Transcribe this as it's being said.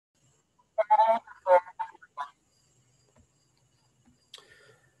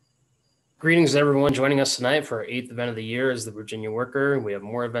Greetings to everyone joining us tonight for our 8th event of the year as the Virginia Worker. We have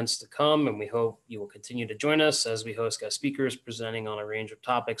more events to come, and we hope you will continue to join us as we host guest speakers presenting on a range of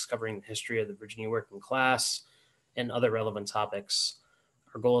topics covering the history of the Virginia working class and other relevant topics.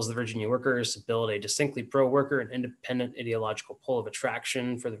 Our goal as the Virginia Worker is to build a distinctly pro-worker and independent ideological pull of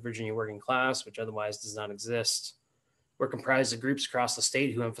attraction for the Virginia working class, which otherwise does not exist. We're comprised of groups across the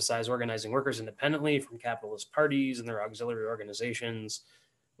state who emphasize organizing workers independently from capitalist parties and their auxiliary organizations,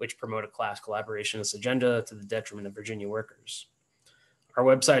 which promote a class collaborationist agenda to the detriment of Virginia workers. Our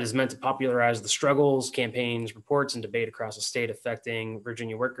website is meant to popularize the struggles, campaigns, reports, and debate across the state affecting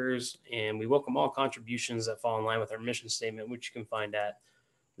Virginia workers, and we welcome all contributions that fall in line with our mission statement, which you can find at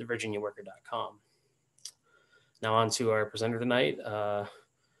thevirginiaworker.com. Now on to our presenter tonight.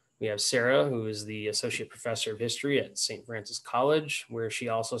 We have Sarah, who is the Associate Professor of History at St. Francis College, where she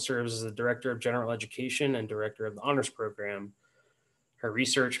also serves as the Director of General Education and Director of the Honors Program. Her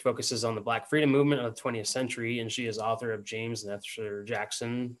research focuses on the Black freedom movement of the 20th century, and she is author of James and Esther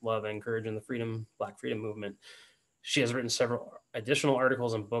Jackson, Love and Courage in the Black freedom movement. She has written several additional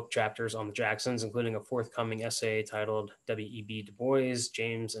articles and book chapters on the Jacksons, including a forthcoming essay titled W.E.B. Du Bois,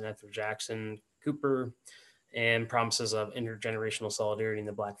 James and Esther Jackson Cooper, and Promises of Intergenerational Solidarity in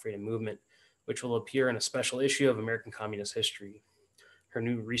the Black freedom movement, which will appear in a special issue of American Communist History. Her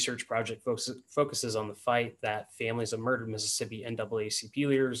new research project focuses on the fight that families of murdered Mississippi NAACP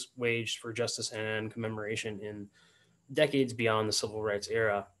leaders waged for justice and commemoration in decades beyond the civil rights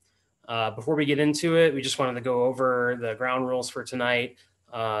era. Before we get into it, we just wanted to go over the ground rules for tonight.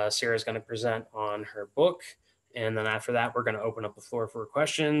 Sarah's going to present on her book, and then after that, we're going to open up the floor for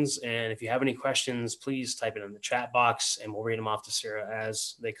questions. And if you have any questions, please type it in the chat box, and we'll read them off to Sarah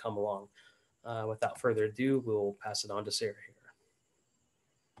as they come along. Without further ado, we'll pass it on to Sarah here.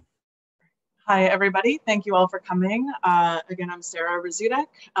 Hi, everybody. Thank you all for coming. Again, I'm Sarah Razudek.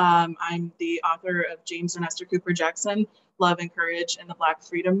 I'm the author of James and Esther Cooper Jackson, Love and Courage in the Black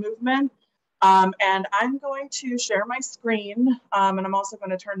Freedom Movement. And I'm going to share my screen, and I'm also going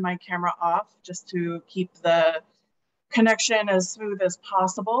to turn my camera off just to keep the connection as smooth as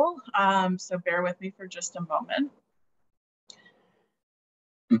possible. So bear with me for just a moment.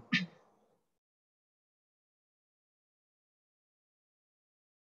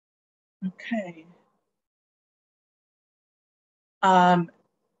 Okay. Can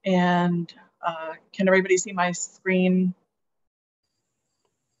everybody see my screen?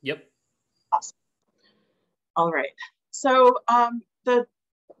 Yep. Awesome. All right. So the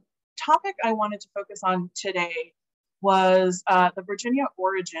topic I wanted to focus on today was the Virginia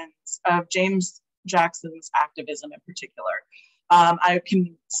origins of James Jackson's activism in particular. I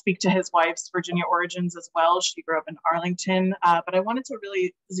can speak to his wife's Virginia origins as well. She grew up in Arlington, but I wanted to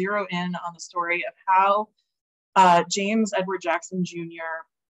really zero in on the story of how James Edward Jackson Jr.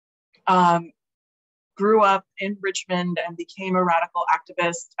 Grew up in Richmond and became a radical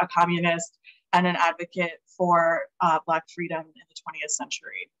activist, a communist, and an advocate for Black freedom in the 20th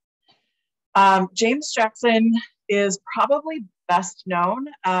century. James Jackson is probably best known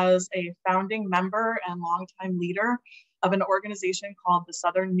as a founding member and longtime leader of an organization called the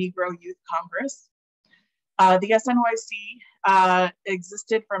Southern Negro Youth Congress. The SNYC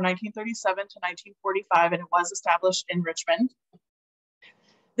existed from 1937 to 1945, and it was established in Richmond.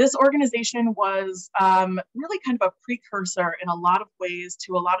 This organization was really kind of a precursor in a lot of ways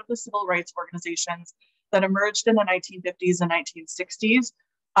to a lot of the civil rights organizations that emerged in the 1950s and 1960s.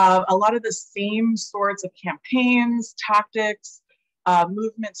 A lot of the same sorts of campaigns, tactics,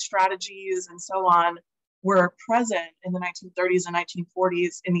 movement strategies, and so on were present in the 1930s and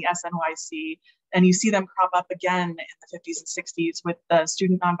 1940s in the SNYC, and you see them crop up again in the 50s and 60s with the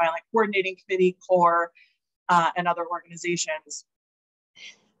Student Nonviolent Coordinating Committee, CORE, and other organizations.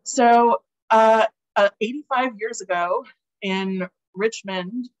 So 85 years ago in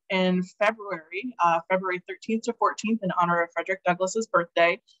Richmond in February 13th to 14th, in honor of Frederick Douglass's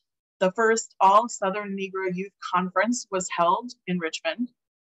birthday, the first All Southern Negro Youth Conference was held in Richmond.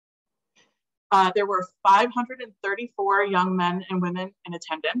 There were 534 young men and women in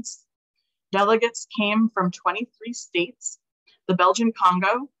attendance. Delegates came from 23 states, the Belgian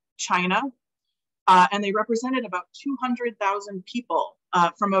Congo, China, and they represented about 200,000 people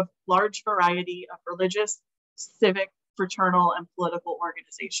from a large variety of religious, civic, fraternal, and political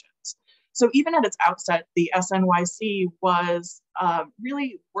organizations. So even at its outset, the SNYC was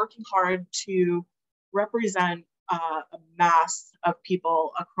really working hard to represent a mass of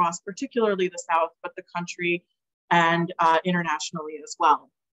people across particularly the South, but the country and internationally as well.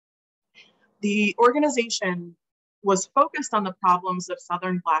 The organization was focused on the problems of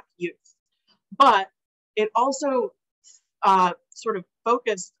Southern Black youth, but it also sort of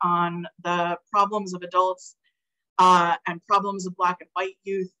focused on the problems of adults and problems of Black and white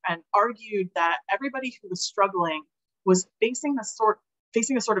youth, and argued that everybody who was struggling was facing a sort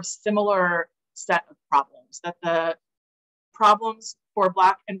of similar set of problems, that the problems for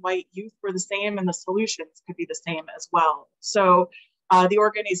Black and white youth were the same and the solutions could be the same as well. So the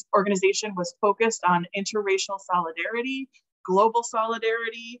organization was focused on interracial solidarity, global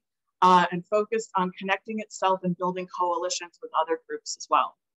solidarity, and focused on connecting itself and building coalitions with other groups as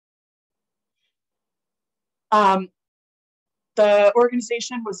well. The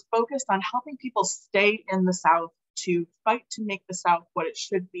organization was focused on helping people stay in the South to fight to make the South what it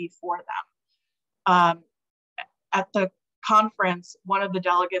should be for them. At the conference, one of the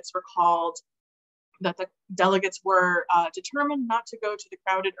delegates recalled that the delegates were determined not to go to the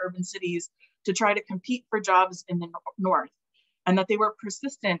crowded urban cities to try to compete for jobs in the North, and that they were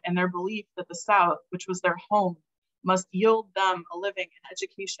persistent in their belief that the South, which was their home, must yield them a living and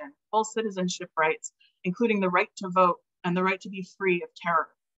education, full citizenship rights, including the right to vote and the right to be free of terror.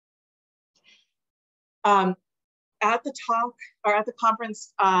 At the talk, or at the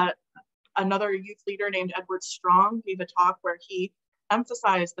conference, another youth leader named Edward Strong gave a talk where he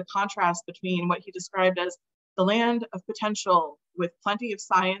emphasized the contrast between what he described as the land of potential with plenty of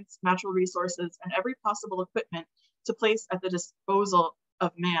science, natural resources, and every possible equipment to place at the disposal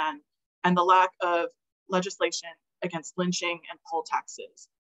of man, and the lack of legislation against lynching and poll taxes.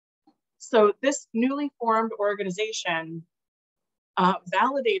 So this newly formed organization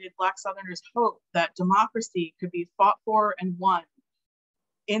validated Black Southerners' hope that democracy could be fought for and won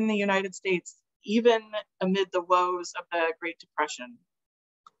in the United States, even amid the woes of the Great Depression.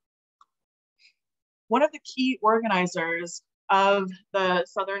 One of the key organizers of the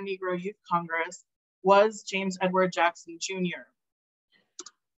Southern Negro Youth Congress was James Edward Jackson Jr.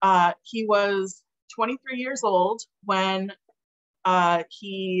 He was 23 years old when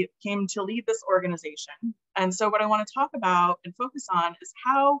he came to lead this organization. And so what I want to talk about and focus on is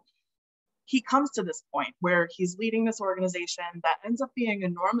how he comes to this point where he's leading this organization that ends up being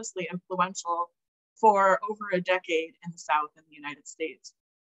enormously influential for over a decade in the South in the United States.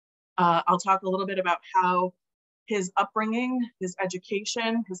 I'll talk a little bit about how his upbringing, his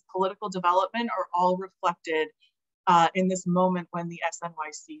education, his political development are all reflected in this moment when the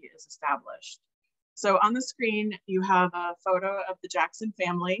SNYC is established. So on the screen, you have a photo of the Jackson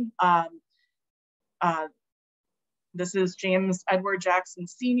family. This is James Edward Jackson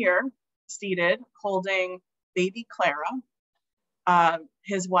Sr. seated holding baby Clara.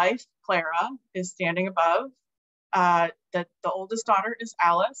 His wife, Clara, is standing above. The oldest daughter is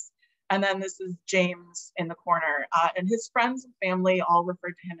Alice. And then this is James in the corner. And his friends and family all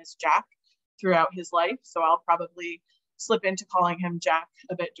referred to him as Jack throughout his life. So I'll probably slip into calling him Jack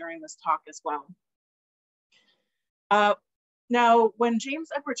a bit during this talk as well. Now, when James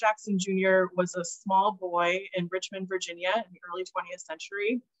Edward Jackson Jr. was a small boy in Richmond, Virginia in the early 20th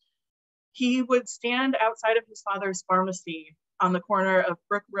century, he would stand outside of his father's pharmacy on the corner of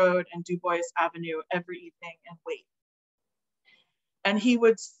Brook Road and Du Bois Avenue every evening and wait. And he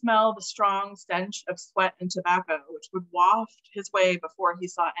would smell the strong stench of sweat and tobacco, which would waft his way before he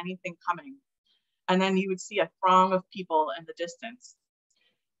saw anything coming. And then you would see a throng of people in the distance.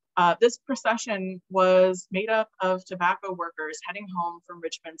 This procession was made up of tobacco workers heading home from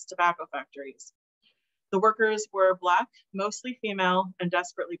Richmond's tobacco factories. The workers were Black, mostly female, and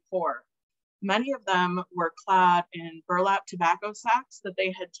desperately poor. Many of them were clad in burlap tobacco sacks that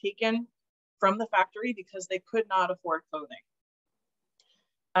they had taken from the factory because they could not afford clothing.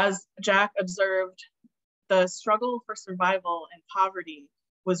 As Jack observed, the struggle for survival in poverty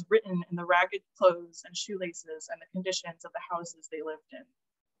was written in the ragged clothes and shoelaces and the conditions of the houses they lived in.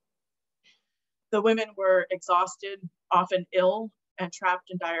 The women were exhausted, often ill, and trapped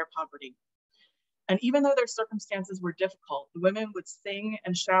in dire poverty. And even though their circumstances were difficult, the women would sing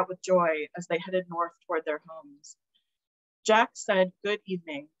and shout with joy as they headed north toward their homes. Jack said good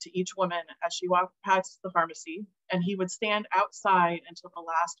evening to each woman as she walked past the pharmacy, and he would stand outside until the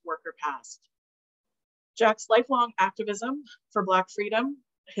last worker passed. Jack's lifelong activism for Black freedom,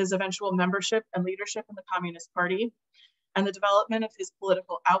 his eventual membership and leadership in the Communist Party, and the development of his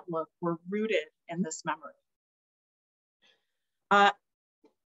political outlook were rooted in this memory.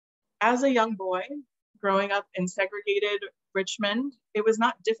 As a young boy, growing up in segregated Richmond, it was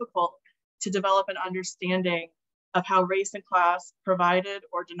not difficult to develop an understanding of how race and class provided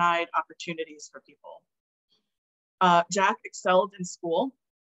or denied opportunities for people. Jack excelled in school.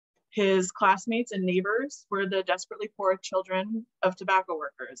 His classmates and neighbors were the desperately poor children of tobacco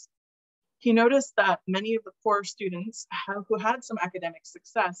workers. He noticed that many of the poor students who had some academic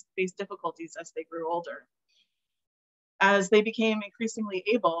success faced difficulties as they grew older. As they became increasingly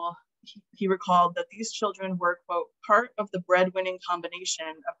able, he recalled that these children were, quote, part of the breadwinning combination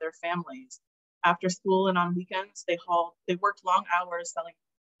of their families. After school and on weekends, they worked long hours selling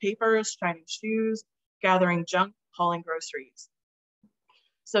papers, shining shoes, gathering junk, hauling groceries.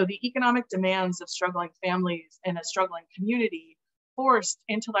 So the economic demands of struggling families in a struggling community forced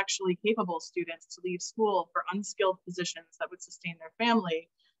intellectually capable students to leave school for unskilled positions that would sustain their family,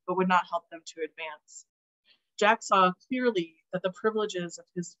 but would not help them to advance. Jack saw clearly that the privileges of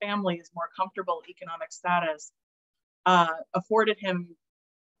his family's more comfortable economic status afforded him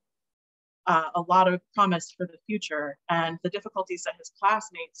a lot of promise for the future, and the difficulties that his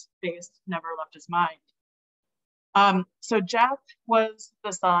classmates faced never left his mind. So Jack was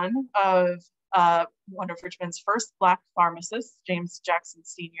the son of one of Richmond's first Black pharmacists, James Jackson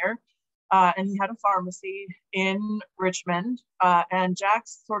Sr., and he had a pharmacy in Richmond, and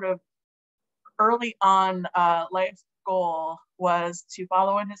Jack's sort of early on life goal was to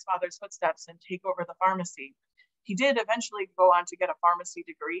follow in his father's footsteps and take over the pharmacy. He did eventually go on to get a pharmacy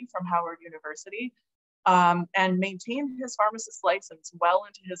degree from Howard University, and maintained his pharmacist license well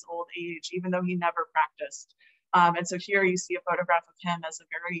into his old age, even though he never practiced. And so here you see a photograph of him as a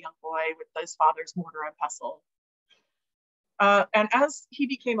very young boy with his father's mortar and pestle. And as he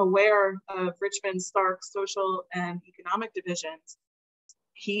became aware of Richmond's stark social and economic divisions,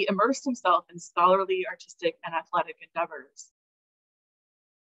 he immersed himself in scholarly, artistic, and athletic endeavors.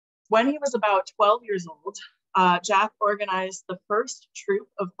 When he was about 12 years old, Jack organized the first troop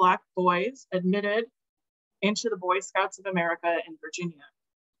of Black boys admitted into the Boy Scouts of America in Virginia.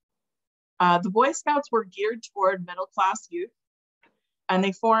 The Boy Scouts were geared toward middle-class youth, and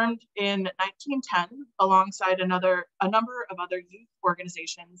they formed in 1910 alongside a number of other youth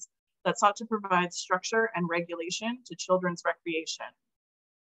organizations that sought to provide structure and regulation to children's recreation.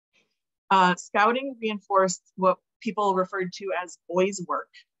 Scouting reinforced what people referred to as boys' work,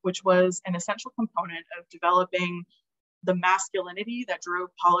 which was an essential component of developing the masculinity that drove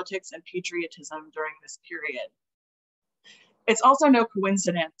politics and patriotism during this period. It's also no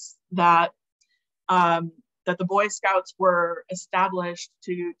coincidence that the Boy Scouts were established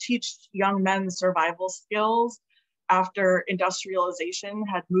to teach young men survival skills after industrialization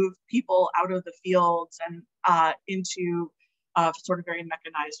had moved people out of the fields and into sort of very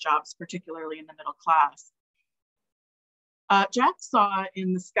mechanized jobs, particularly in the middle class. Jack saw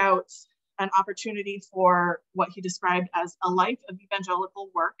in the Scouts an opportunity for what he described as a life of evangelical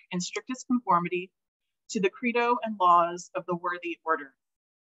work in strictest conformity to the credo and laws of the worthy order.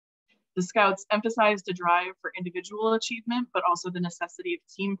 The Scouts emphasized a drive for individual achievement, but also the necessity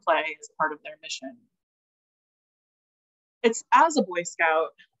of team play as part of their mission. It's as a Boy Scout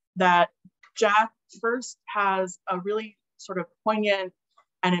that Jack first has a really sort of poignant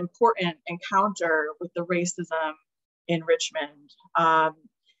and important encounter with the racism in Richmond.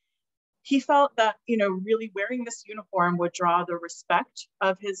 He felt that, really wearing this uniform would draw the respect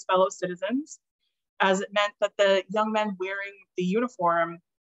of his fellow citizens, as it meant that the young men wearing the uniform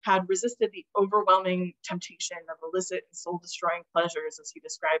had resisted the overwhelming temptation of illicit and soul-destroying pleasures, as he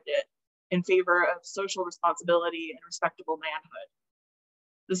described it, in favor of social responsibility and respectable manhood.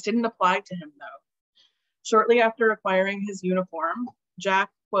 This didn't apply to him, though. Shortly after acquiring his uniform, Jack,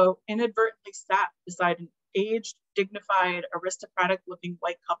 quote, inadvertently sat beside an aged, dignified, aristocratic-looking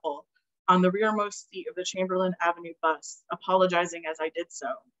white couple on the rearmost seat of the Chamberlain Avenue bus, apologizing as I did so.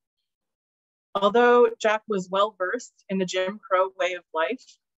 Although Jack was well-versed in the Jim Crow way of life,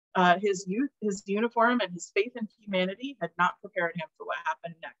 his youth, his uniform, and his faith in humanity had not prepared him for what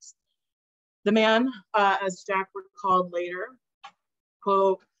happened next. The man, as Jack recalled later,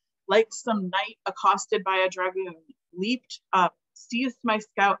 quote, like some knight accosted by a dragoon, leaped up, seized my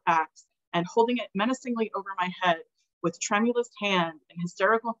scout axe, and holding it menacingly over my head with tremulous hand and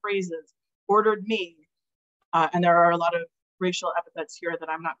hysterical phrases, ordered me, and there are a lot of racial epithets here that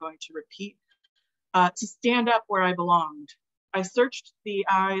I'm not going to repeat, to stand up where I belonged. I searched the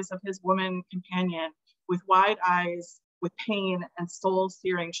eyes of his woman companion with wide eyes, with pain and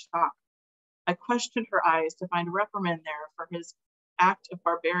soul-searing shock. I questioned her eyes to find reprimand there for his act of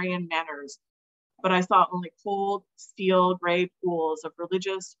barbarian manners, but I saw only cold, steel gray pools of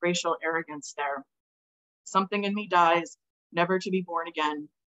religious, racial arrogance there. Something in me dies, never to be born again,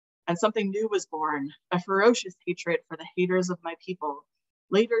 and something new was born, a ferocious hatred for the haters of my people,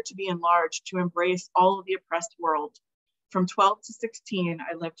 later to be enlarged to embrace all of the oppressed world. From 12 to 16,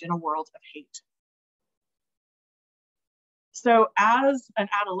 I lived in a world of hate. So as an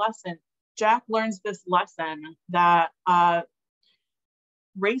adolescent, Jack learns this lesson that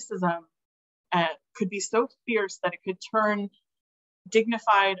racism could be so fierce that it could turn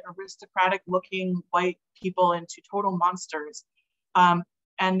dignified, aristocratic-looking white people into total monsters. And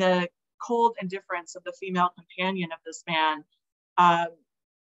the cold indifference of the female companion of this man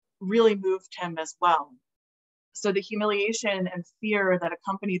really moved him as well. So the humiliation and fear that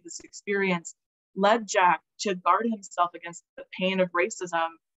accompanied this experience led Jack to guard himself against the pain of racism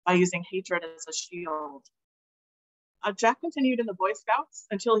by using hatred as a shield. Jack continued in the Boy Scouts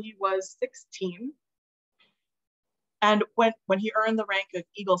until he was 16, and when he earned the rank of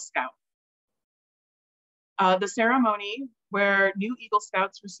Eagle Scout. The ceremony where new Eagle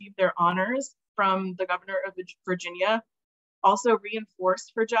Scouts received their honors from the governor of Virginia also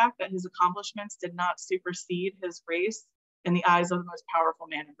reinforced for Jack that his accomplishments did not supersede his race in the eyes of the most powerful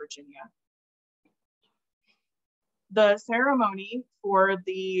man in Virginia. The ceremony for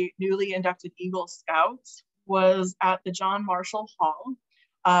the newly inducted Eagle Scouts was at the John Marshall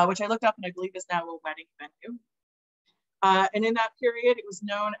Hall, which I looked up and I believe is now a wedding venue. And in that period, it was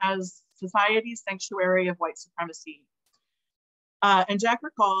known as Society's Sanctuary of White Supremacy. And Jack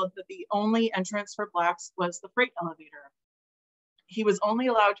recalled that the only entrance for Blacks was the freight elevator. He was only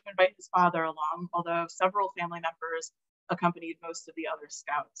allowed to invite his father along, although several family members accompanied most of the other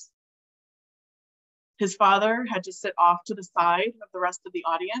Scouts. His father had to sit off to the side of the rest of the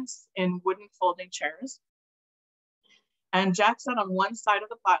audience in wooden folding chairs. And Jack sat on one side of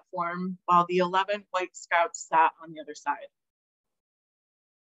the platform while the 11 white Scouts sat on the other side.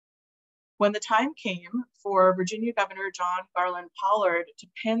 When the time came for Virginia Governor John Garland Pollard to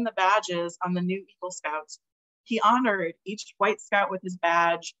pin the badges on the new Eagle Scouts, he honored each white Scout with his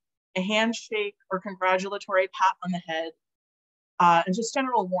badge, a handshake or congratulatory pat on the head, and just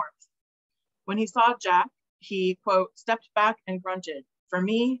general warmth. When he saw Jack, he, quote, stepped back and grunted. For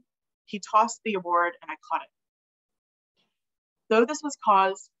me, he tossed the award and I caught it. Though this was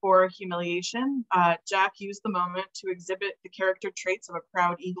cause for humiliation, Jack used the moment to exhibit the character traits of a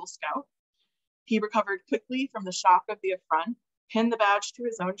proud Eagle Scout. He recovered quickly from the shock of the affront, pinned the badge to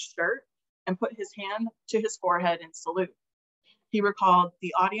his own shirt, and put his hand to his forehead in salute. He recalled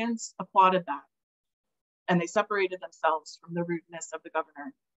the audience applauded that, and they separated themselves from the rudeness of the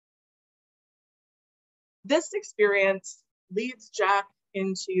governor. This experience leads Jack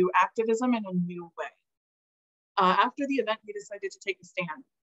into activism in a new way. After the event, he decided to take a stand.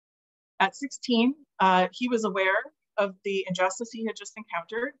 At 16, he was aware of the injustice he had just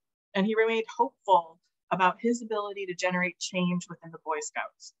encountered, and he remained hopeful about his ability to generate change within the Boy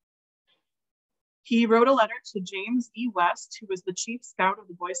Scouts. He wrote a letter to James E. West, who was the chief scout of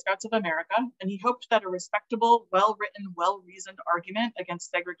the Boy Scouts of America, and he hoped that a respectable, well-written, well-reasoned argument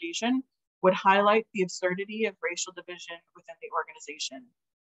against segregation would highlight the absurdity of racial division within the organization.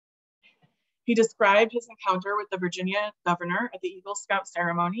 He described his encounter with the Virginia governor at the Eagle Scout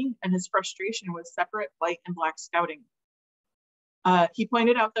ceremony and his frustration with separate white and Black scouting. He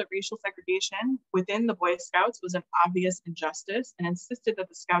pointed out that racial segregation within the Boy Scouts was an obvious injustice and insisted that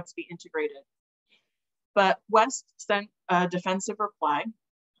the Scouts be integrated. But West sent a defensive reply,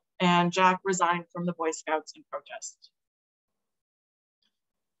 and Jack resigned from the Boy Scouts in protest.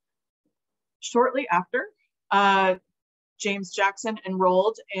 Shortly after, James Jackson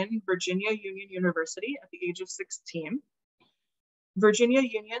enrolled in Virginia Union University at the age of 16. Virginia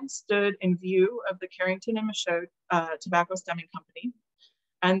Union stood in view of the Carrington and Michaud tobacco stemming company.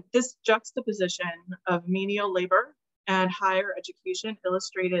 And this juxtaposition of menial labor and higher education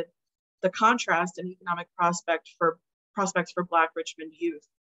illustrated the contrast in economic prospects for Black Richmond youth.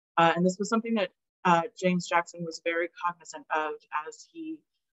 And this was something that James Jackson was very cognizant of as he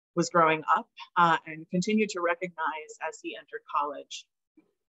was growing up and continued to recognize as he entered college.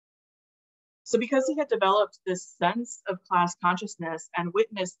 So because he had developed this sense of class consciousness and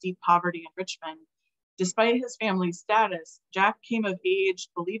witnessed deep poverty in Richmond, despite his family's status, Jack came of age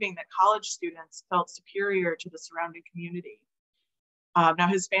believing that college students felt superior to the surrounding community. Now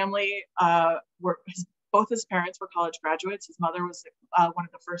his family, both his parents were college graduates. His mother was one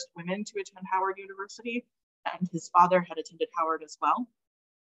of the first women to attend Howard University, and his father had attended Howard as well.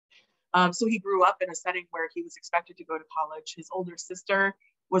 So he grew up in a setting where he was expected to go to college. His older sister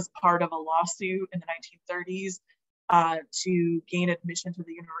was part of a lawsuit in the 1930s to gain admission to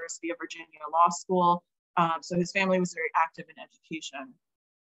the University of Virginia Law School. So his family was very active in education.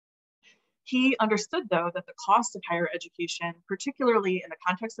 He understood, though, that the cost of higher education, particularly in the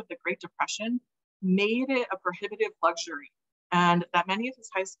context of the Great Depression, made it a prohibitive luxury, and that many of his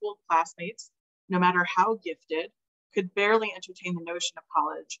high school classmates, no matter how gifted, could barely entertain the notion of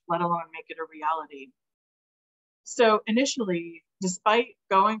college, let alone make it a reality. So initially, despite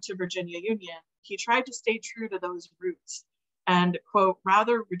going to Virginia Union, he tried to stay true to those roots. and, quote,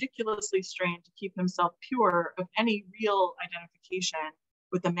 rather ridiculously strained to keep himself pure of any real identification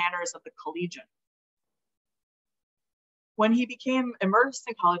with the manners of the collegian. When he became immersed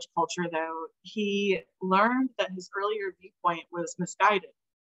in college culture, though, he learned that his earlier viewpoint was misguided.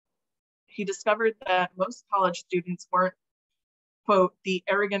 He discovered that most college students weren't, quote, the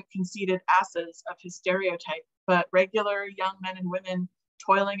arrogant, conceited asses of his stereotype, but regular young men and women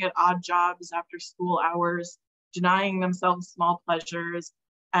toiling at odd jobs after school hours, denying themselves small pleasures,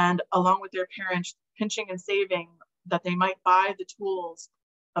 and along with their parents, pinching and saving that they might buy the tools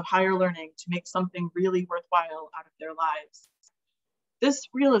of higher learning to make something really worthwhile out of their lives. This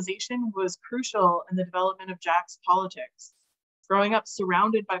realization was crucial in the development of Jack's politics. Growing up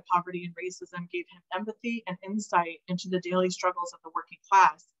surrounded by poverty and racism gave him empathy and insight into the daily struggles of the working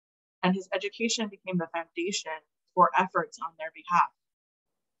class, and his education became the foundation for efforts on their behalf.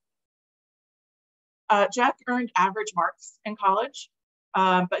 Jack earned average marks in college,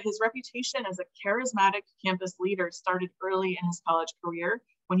 but his reputation as a charismatic campus leader started early in his college career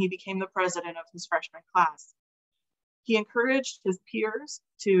when he became the president of his freshman class. He encouraged his peers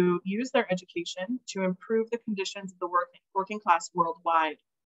to use their education to improve the conditions of the working class worldwide.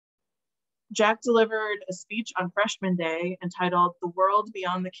 Jack delivered a speech on Freshman Day entitled "The World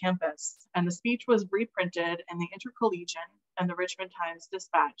Beyond the Campus," and the speech was reprinted in the Intercollegian and the Richmond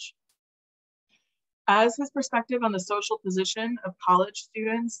Times-Dispatch. As his perspective on the social position of college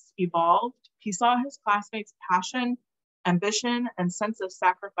students evolved, he saw his classmates' passion, ambition, and sense of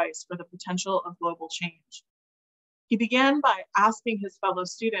sacrifice for the potential of global change. He began by asking his fellow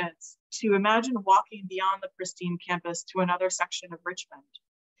students to imagine walking beyond the pristine campus to another section of Richmond.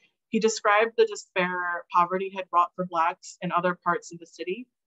 He described the despair poverty had brought for Blacks in other parts of the city,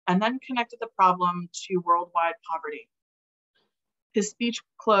 and then connected the problem to worldwide poverty. His speech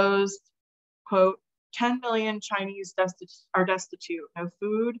closed, quote, 10 million Chinese are destitute, no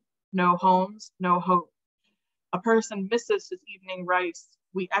food, no homes, no hope. A person misses his evening rice.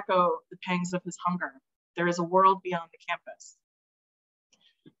 We echo the pangs of his hunger. There is a world beyond the campus.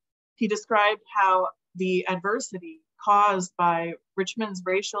 He described how the adversity caused by Richmond's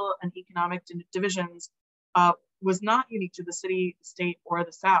racial and economic divisions was not unique to the city, state, or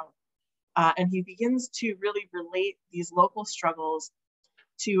the South. And he begins to really relate these local struggles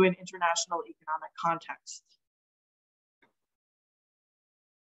to an international economic context.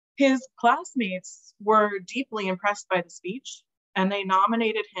 His classmates were deeply impressed by the speech, and they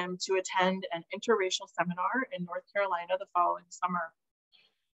nominated him to attend an interracial seminar in North Carolina the following summer.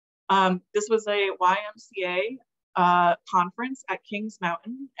 This was a YMCA conference at Kings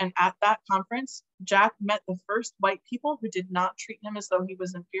Mountain, and at that conference, Jack met the first white people who did not treat him as though he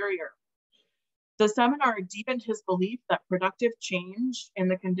was inferior. The seminar deepened his belief that productive change in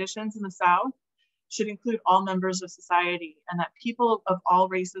the conditions in the South should include all members of society, and that people of all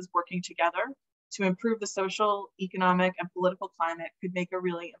races working together to improve the social, economic, and political climate could make a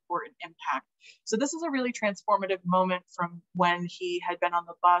really important impact. So this is a really transformative moment from when he had been on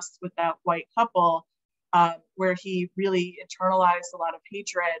the bus with that white couple, where he really internalized a lot of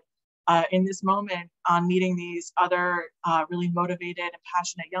hatred. In this moment, on meeting these other really motivated and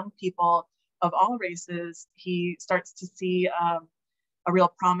passionate young people of all races, he starts to see a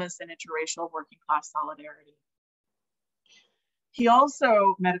real promise in interracial working class solidarity. He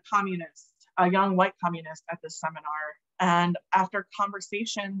also met a communist, a young white communist at this seminar. And after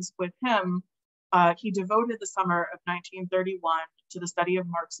conversations with him, he devoted the summer of 1931 to the study of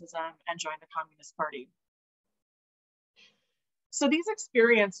Marxism and joined the Communist Party. So these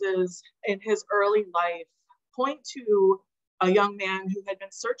experiences in his early life point to a young man who had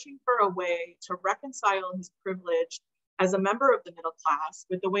been searching for a way to reconcile his privilege as a member of the middle class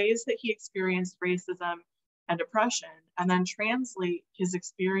with the ways that he experienced racism and oppression, and then translate his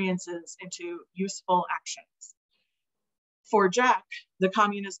experiences into useful actions. For Jack, the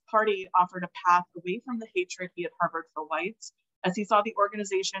Communist Party offered a path away from the hatred he had harbored for whites, as he saw the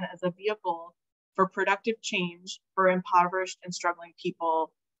organization as a vehicle for productive change for impoverished and struggling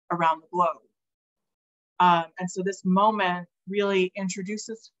people around the globe. And so this moment really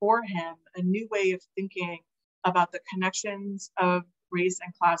introduces for him a new way of thinking about the connections of race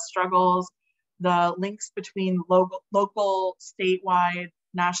and class struggles, the links between local, statewide,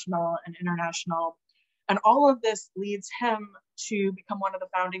 national, and international. And all of this leads him to become one of the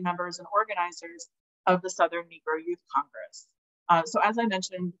founding members and organizers of the Southern Negro Youth Congress. So as I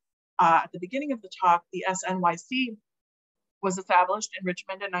mentioned at the beginning of the talk, the SNYC was established in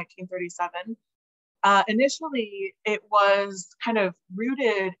Richmond in 1937. Initially, it was kind of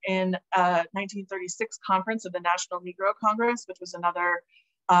rooted in a 1936 conference of the National Negro Congress, which was another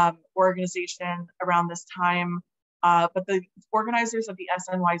organization around this time But the organizers of the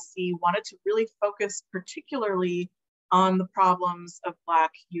SNYC wanted to really focus particularly on the problems of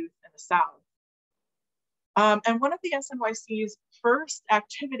Black youth in the South. And one of the SNYC's first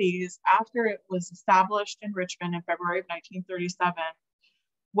activities after it was established in Richmond in February of 1937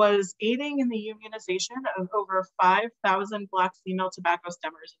 was aiding in the unionization of over 5,000 Black female tobacco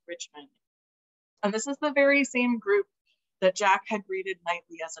stemmers in Richmond. And this is the very same group that Jack had greeted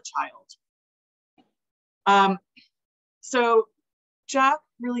nightly as a child. So Jack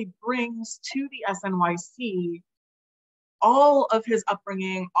really brings to the SNYC all of his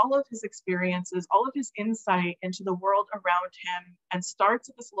upbringing, all of his experiences, all of his insight into the world around him, and starts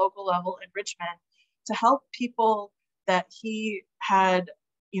at this local level in Richmond to help people that he had,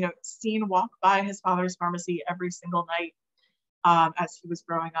 seen walk by his father's pharmacy every single night as he was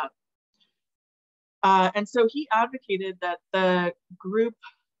growing up. And so he advocated that the group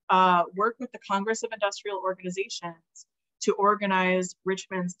work with the Congress of Industrial Organizations to organize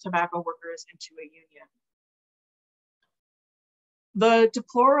Richmond's tobacco workers into a union. The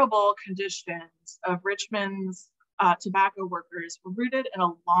deplorable conditions of Richmond's tobacco workers were rooted in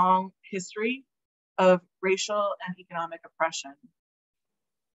a long history of racial and economic oppression.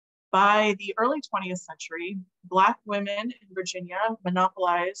 By the early 20th century, Black women in Virginia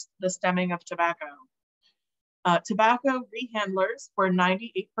monopolized the stemming of tobacco. Tobacco rehandlers were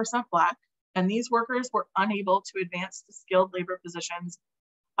 98% Black, and these workers were unable to advance to skilled labor positions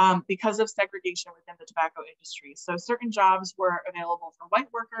because of segregation within the tobacco industry. So certain jobs were available for white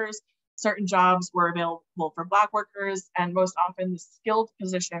workers, certain jobs were available for Black workers, and most often the skilled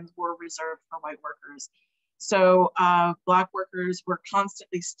positions were reserved for white workers. So Black workers were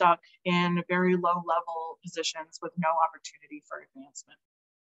constantly stuck in very low-level positions with no opportunity for advancement.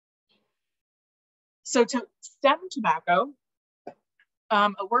 So to stem tobacco,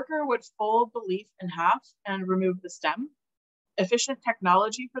 a worker would fold the leaf in half and remove the stem. Efficient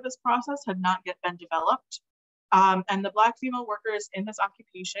technology for this process had not yet been developed. And the Black female workers in this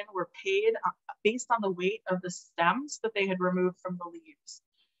occupation were paid based on the weight of the stems that they had removed from the leaves.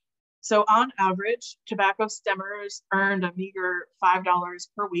 So on average, tobacco stemmers earned a meager $5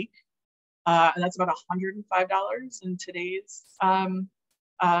 per week. And that's about $105 in today's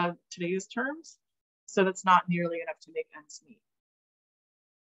terms. So that's not nearly enough to make ends meet.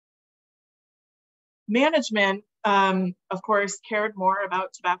 Management, of course, cared more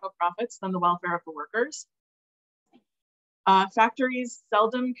about tobacco profits than the welfare of the workers. Factories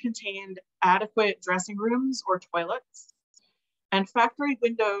seldom contained adequate dressing rooms or toilets, and factory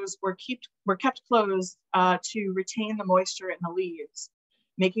windows were kept closed to retain the moisture in the leaves,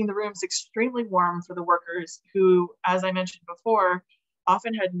 making the rooms extremely warm for the workers who, as I mentioned before,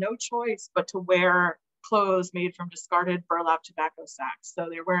 often had no choice but to wear clothes made from discarded burlap tobacco sacks. So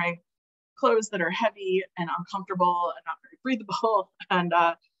they're wearing clothes that are heavy and uncomfortable and not very breathable. And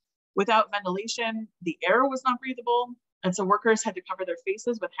without ventilation, the air was not breathable. And so workers had to cover their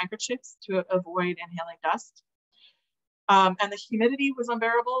faces with handkerchiefs to avoid inhaling dust. And the humidity was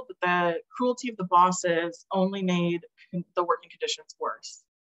unbearable, but the cruelty of the bosses only made the working conditions worse.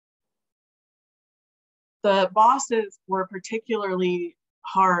 The bosses were particularly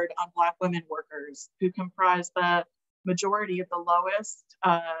hard on Black women workers, who comprised the majority of the lowest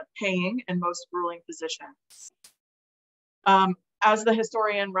paying and most grueling positions. As the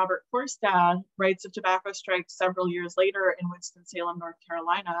historian Robert Korstad writes of tobacco strikes several years later in Winston-Salem, North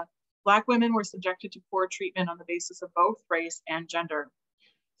Carolina, Black women were subjected to poor treatment on the basis of both race and gender.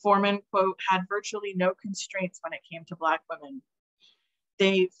 Foremen, quote, had virtually no constraints when it came to Black women.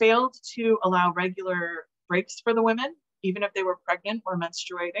 They failed to allow regular breaks for the women, even if they were pregnant or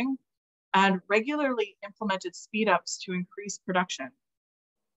menstruating, and regularly implemented speed ups to increase production.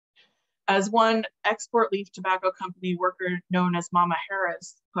 As one export leaf tobacco company worker known as Mama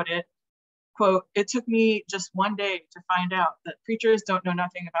Harris put it, quote, "It took me just one day to find out that preachers don't know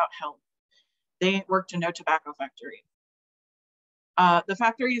nothing about health. They ain't worked in no tobacco factory." The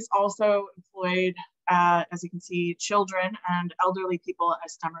factories also employed, as you can see, children and elderly people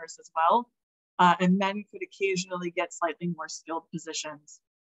as stemmers as well, and men could occasionally get slightly more skilled positions.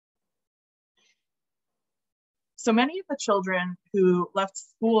 So many of the children who left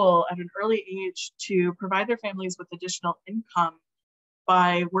school at an early age to provide their families with additional income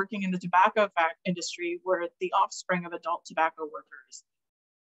by working in the tobacco industry were the offspring of adult tobacco workers.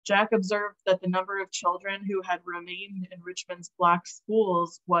 Jack observed that the number of children who had remained in Richmond's Black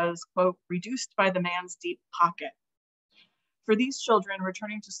schools was, quote, reduced by the man's deep pocket. For these children,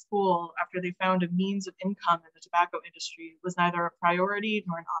 returning to school after they found a means of income in the tobacco industry was neither a priority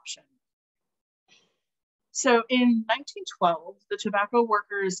nor an option. So in 1912, the Tobacco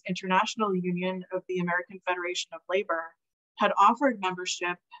Workers International Union of the American Federation of Labor had offered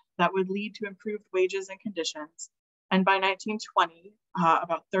membership that would lead to improved wages and conditions. And by 1920,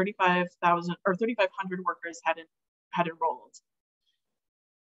 about 35,000 or 3,500 workers had enrolled.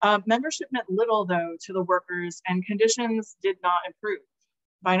 Membership meant little, though, to the workers, and conditions did not improve.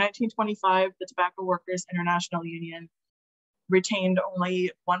 By 1925, the Tobacco Workers International Union retained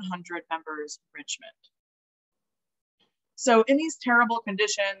only 100 members in Richmond. So in these terrible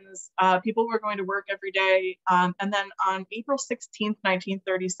conditions, people were going to work every day. And then on April 16th,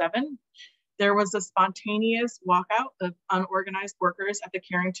 1937, there was a spontaneous walkout of unorganized workers at the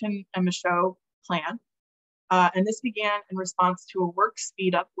Carrington and Michaud plant. And this began in response to a work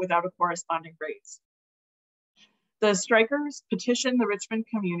speed up without a corresponding raise. The strikers petitioned the Richmond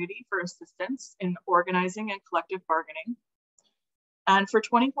community for assistance in organizing and collective bargaining. And for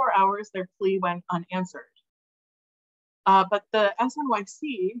 24 hours, their plea went unanswered. But the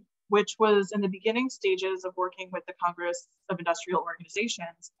SNYC, which was in the beginning stages of working with the Congress of Industrial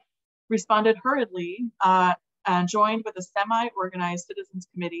Organizations, responded hurriedly and joined with a semi-organized citizens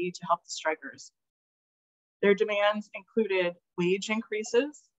committee to help the strikers. Their demands included wage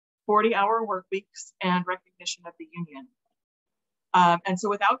increases, 40-hour work weeks, and recognition of the union. And so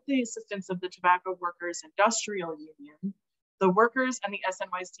without the assistance of the Tobacco Workers Industrial Union, the workers and the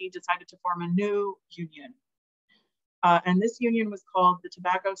SNYC decided to form a new union. And this union was called the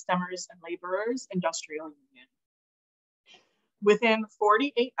Tobacco Stemmers and Laborers Industrial Union. Within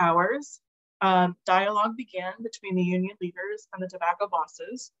 48 hours, dialogue began between the union leaders and the tobacco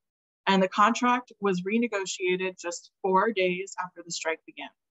bosses, and the contract was renegotiated just 4 days after the strike began.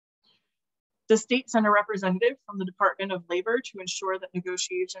 The state sent a representative from the Department of Labor to ensure that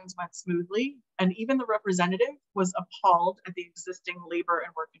negotiations went smoothly, and even the representative was appalled at the existing labor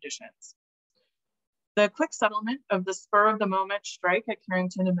and work conditions. The quick settlement of the spur-of-the-moment strike at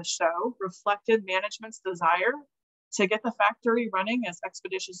Carrington and Michaud reflected management's desire to get the factory running as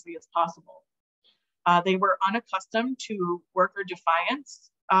expeditiously as possible. They were unaccustomed to worker defiance,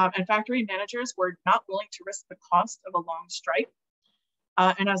 and factory managers were not willing to risk the cost of a long strike.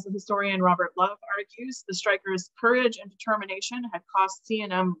 And as the historian Robert Love argues, the strikers' courage and determination had cost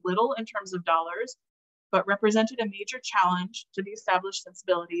C&M little in terms of dollars, but represented a major challenge to the established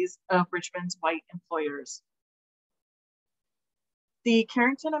sensibilities of Richmond's white employers. The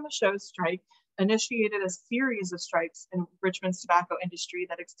Carrington and Michaud strike initiated a series of strikes in Richmond's tobacco industry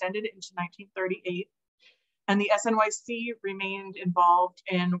that extended into 1938, and the SNYC remained involved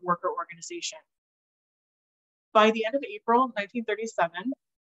in worker organization. By the end of April 1937,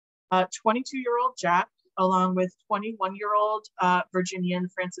 22-year-old Jack, along with 21-year-old Virginian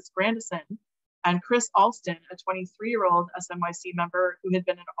Francis Grandison, and Chris Alston, a 23-year-old SNYC member who had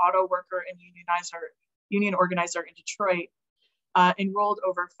been an auto worker and union organizer in Detroit, enrolled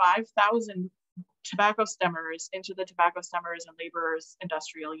over 5,000 tobacco stemmers into the Tobacco Stemmers and Laborers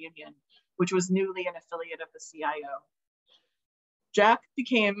Industrial Union, which was newly an affiliate of the CIO. Jack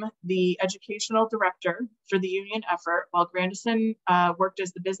became the educational director for the union effort, while Grandison worked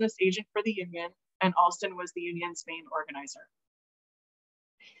as the business agent for the union, and Alston was the union's main organizer.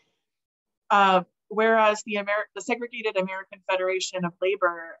 Whereas the segregated American Federation of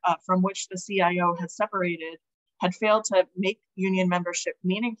Labor, from which the CIO had separated, had failed to make union membership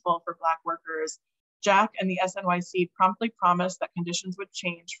meaningful for Black workers, Jack and the SNYC promptly promised that conditions would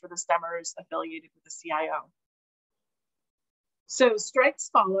change for the stemmers affiliated with the CIO. So strikes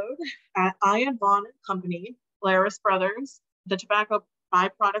followed at Ian Vaughn and Company, Laris Brothers, the Tobacco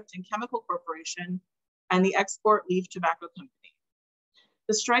Byproduct and Chemical Corporation, and the Export Leaf Tobacco Company.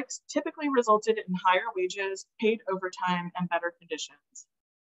 The strikes typically resulted in higher wages, paid overtime, and better conditions.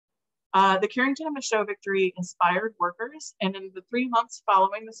 The Carrington and Michaud victory inspired workers, and in the 3 months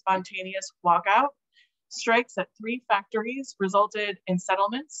following the spontaneous walkout, strikes at 3 factories resulted in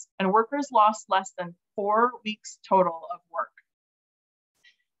settlements, and workers lost less than 4 weeks total of work.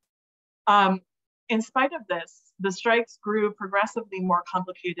 In spite of this, the strikes grew progressively more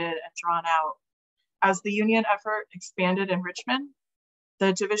complicated and drawn out. As the union effort expanded in Richmond,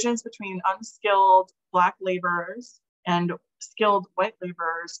 the divisions between unskilled Black laborers and skilled white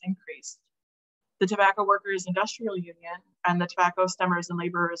laborers increased. The Tobacco Workers Industrial Union and the Tobacco Stemmers and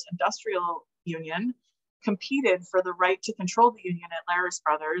Laborers Industrial Union competed for the right to control the union at Laris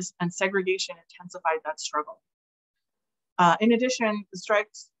Brothers, and segregation intensified that struggle. In addition, the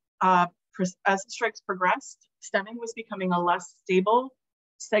strikes, as the strikes progressed, stemming was becoming a less stable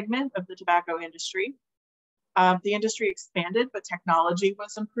segment of the tobacco industry. The industry expanded, but technology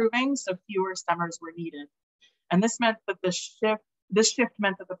was improving, so fewer stemmers were needed. And this meant that the shift This shift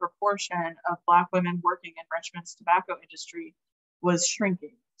meant that the proportion of Black women working in Richmond's tobacco industry was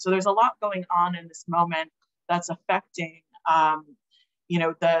shrinking. So there's a lot going on in this moment that's affecting,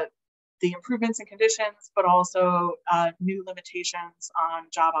 the improvements in conditions, but also new limitations on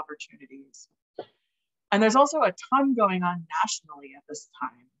job opportunities. And there's also a ton going on nationally at this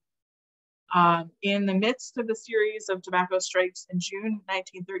time. In the midst of the series of tobacco strikes in June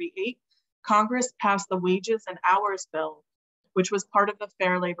 1938, Congress passed the Wages and Hours Bill, which was part of the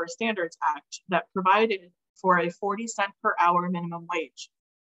Fair Labor Standards Act that provided for a 40-cent per hour minimum wage.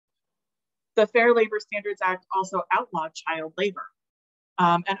 The Fair Labor Standards Act also outlawed child labor.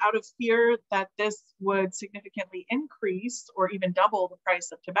 And out of fear that this would significantly increase or even double the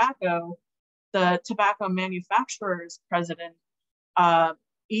price of tobacco, the tobacco manufacturers president,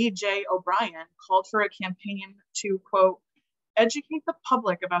 E.J. O'Brien, called for a campaign to, quote, educate the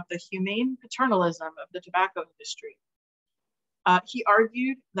public about the humane paternalism of the tobacco industry. He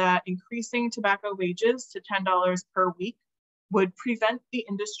argued that increasing tobacco wages to $10 per week would prevent the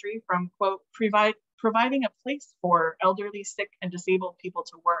industry from, quote, providing a place for elderly, sick, and disabled people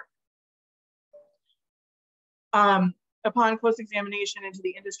to work. Upon close examination into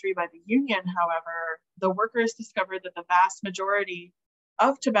the industry by the union, however, the workers discovered that the vast majority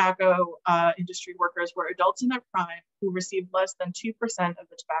of tobacco industry workers were adults in their prime who received less than 2% of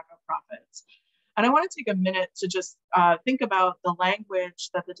the tobacco profits. And I want to take a minute to just think about the language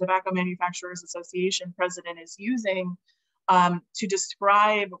that the Tobacco Manufacturers Association president is using to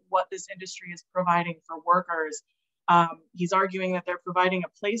describe what this industry is providing for workers. He's arguing that they're providing a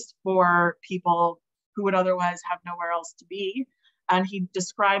place for people who would otherwise have nowhere else to be. And he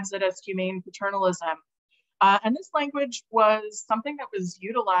describes it as humane paternalism. And this language was something that was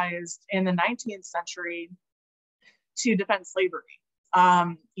utilized in the 19th century to defend slavery.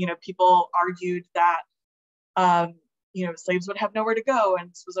 People argued that, slaves would have nowhere to go,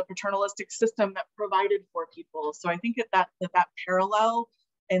 and this was a paternalistic system that provided for people. So I think that parallel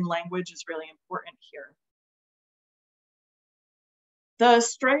in language is really important here. The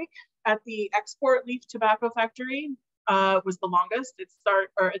strike at the export leaf tobacco factory was the longest. It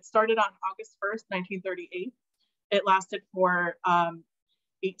started on August 1st, 1938. It lasted for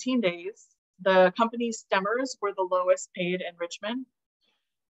 18 days. The company's stemmers were the lowest paid in Richmond.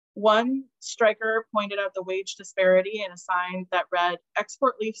 One striker pointed out the wage disparity in a sign that read,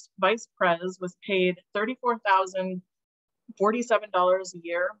 Export Leaf's vice pres was paid $34,047 a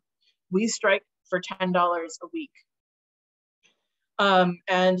year. We strike for $10 a week.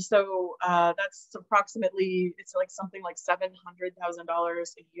 And so that's approximately, it's like something like $700,000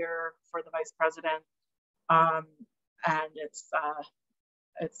 a year for the vice president. And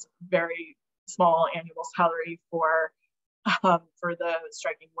it's very small annual salary for the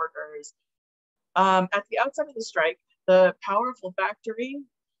striking workers. At the outset of the strike, the powerful factory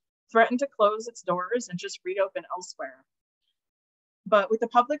threatened to close its doors and just reopen elsewhere. But with the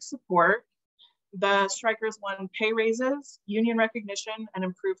public support, the strikers won pay raises, union recognition, and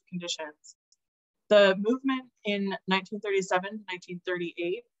improved conditions. The movement in 1937 to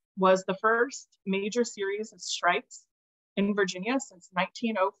 1938 was the first major series of strikes in Virginia since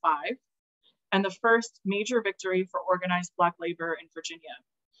 1905, and the first major victory for organized Black labor in Virginia.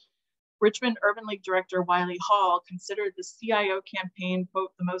 Richmond Urban League Director Wiley Hall considered the CIO campaign,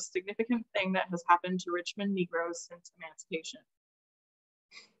 quote, the most significant thing that has happened to Richmond Negroes since emancipation.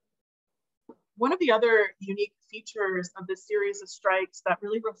 One of the other unique features of this series of strikes that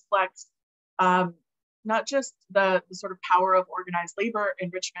really reflects not just the sort of power of organized labor in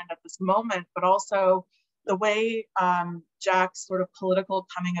Richmond at this moment, but also the way Jack's sort of political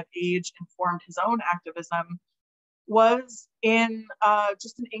coming of age informed his own activism was in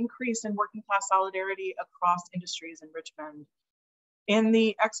just an increase in working class solidarity across industries in Richmond. In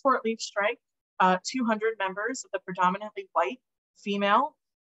the export leaf strike, 200 members of the predominantly white, female,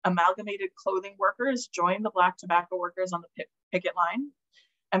 amalgamated clothing workers joined the Black tobacco workers on the picket line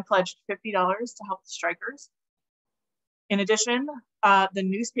and pledged $50 to help the strikers. In addition, the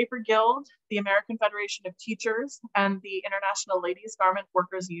Newspaper Guild, the American Federation of Teachers, and the International Ladies Garment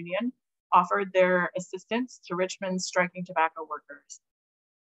Workers Union offered their assistance to Richmond's striking tobacco workers.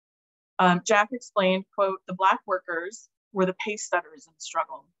 Jack explained, quote, the Black workers were the pace setters in the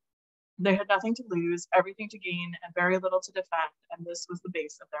struggle. They had nothing to lose, everything to gain, and very little to defend, and this was the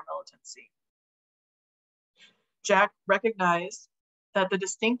base of their militancy. Jack recognized that the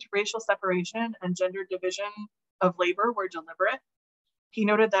distinct racial separation and gender division of labor were deliberate. He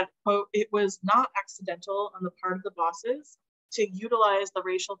noted that, quote, it was not accidental on the part of the bosses to utilize the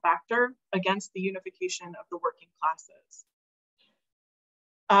racial factor against the unification of the working classes.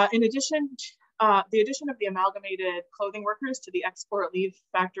 In addition the addition of the amalgamated clothing workers to the export leave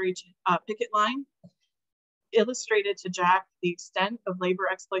factory picket line illustrated to Jack the extent of labor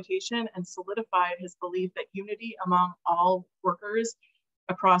exploitation and solidified his belief that unity among all workers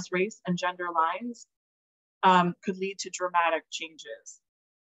across race and gender lines could lead to dramatic changes.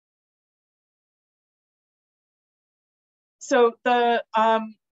 So by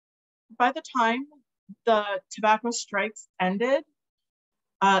the time the tobacco strikes ended,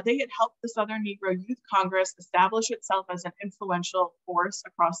 they had helped the Southern Negro Youth Congress establish itself as an influential force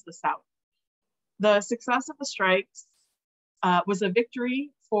across the South. The success of the strikes was a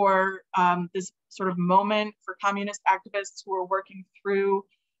victory for this sort of moment for communist activists who were working through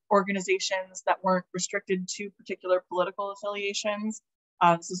organizations that weren't restricted to particular political affiliations.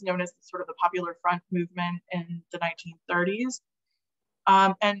 This is known as sort of the Popular Front movement in the 1930s.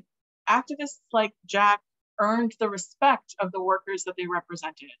 And activists like Jack earned the respect of the workers that they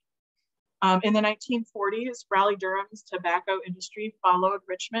represented. In the 1940s, Raleigh-Durham's tobacco industry followed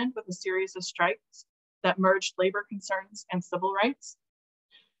Richmond with a series of strikes that merged labor concerns and civil rights.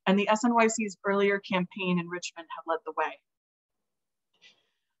 And the SNYC's earlier campaign in Richmond had led the way.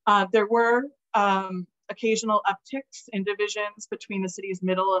 There were occasional upticks in divisions between the city's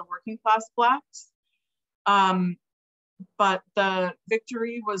middle and working class Blacks. But the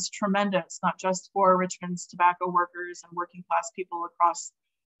victory was tremendous, not just for Richmond's tobacco workers and working class people across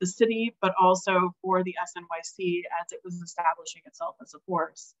the city, but also for the SNYC as it was establishing itself as a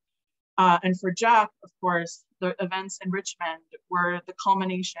force. And for Jack, of course, the events in Richmond were the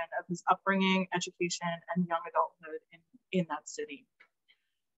culmination of his upbringing, education, and young adulthood in that city.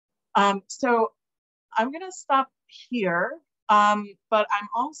 So I'm gonna stop here, but I'm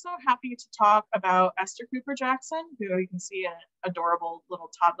also happy to talk about Esther Cooper Jackson, who you can see an adorable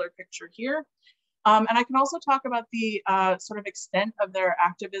little toddler picture here. And I can also talk about the sort of extent of their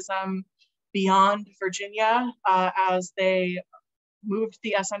activism beyond Virginia as they moved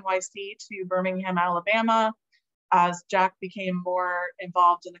the SNYC to Birmingham, Alabama, as Jack became more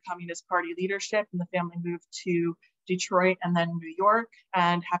involved in the Communist Party leadership and the family moved to Detroit and then New York.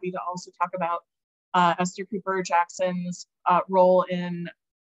 And happy to also talk about Esther Cooper Jackson's role in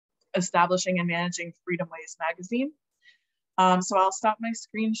establishing and managing Freedom Ways magazine. So I'll stop my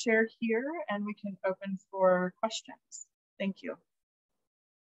screen share here and we can open for questions. Thank you.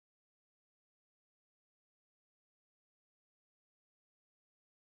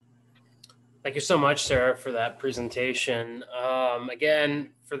 Thank you so much, Sarah, for that presentation. Again,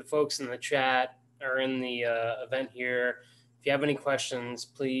 for the folks in the chat or in the event here, if you have any questions,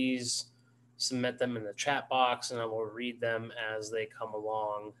 please submit them in the chat box and I will read them as they come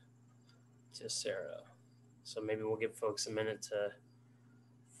along to Sarah. So maybe we'll give folks a minute to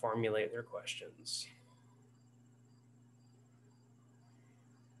formulate their questions.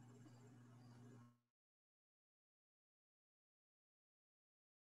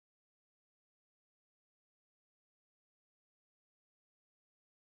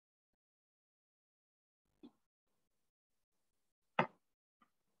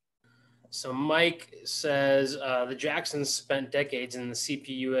 So Mike says, the Jacksons spent decades in the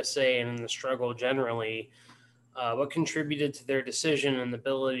CPUSA and in the struggle generally. What contributed to their decision and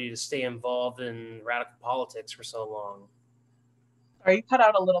ability to stay involved in radical politics for so long? Sorry, you cut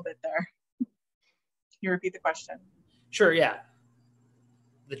out a little bit there. Can you repeat the question? Sure, yeah.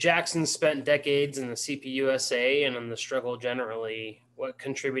 The Jacksons spent decades in the CPUSA and in the struggle generally. What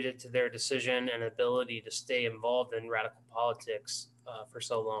contributed to their decision and ability to stay involved in radical politics for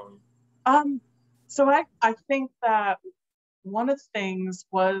so long? So I think that one of the things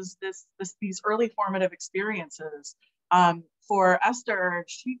was these early formative experiences. For Esther,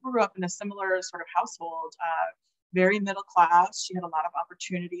 she grew up in a similar sort of household, very middle class. She had a lot of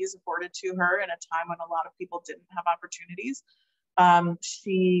opportunities afforded to her in a time when a lot of people didn't have opportunities.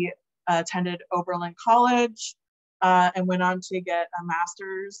 She attended Oberlin College and went on to get a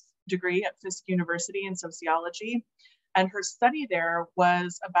master's degree at Fisk University in sociology. And her study there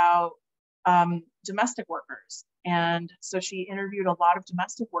was about domestic workers. And so she interviewed a lot of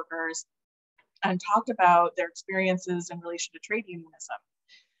domestic workers and talked about their experiences in relation to trade unionism.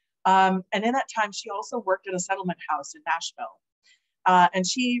 And in that time, she also worked at a settlement house in Nashville. And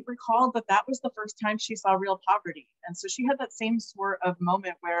she recalled that that was the first time she saw real poverty. And so she had that same sort of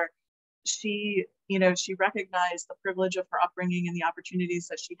moment where she recognized the privilege of her upbringing and the opportunities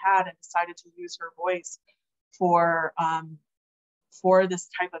that she had and decided to use her voice for this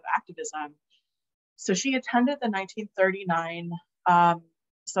type of activism. So she attended the 1939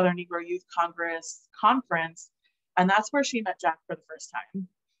 Southern Negro Youth Congress conference, and that's where she met Jack for the first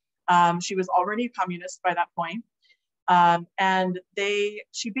time. She was already a communist by that point, And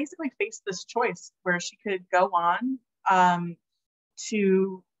she basically faced this choice where she could go on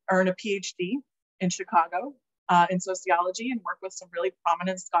to earn a PhD in Chicago in sociology and work with some really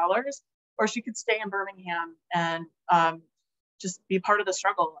prominent scholars, or she could stay in Birmingham and just be part of the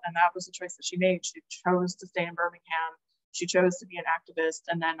struggle. And that was the choice that she made. She chose to stay in Birmingham. She chose to be an activist.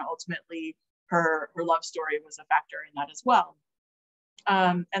 And then ultimately her love story was a factor in that as well.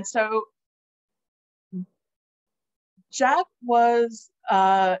 And so Jack was,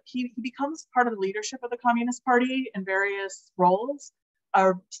 he becomes part of the leadership of the Communist Party in various roles,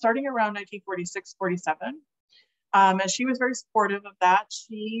 starting around 1946-47. And she was very supportive of that.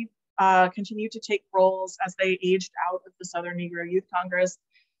 She continued to take roles as they aged out of the Southern Negro Youth Congress.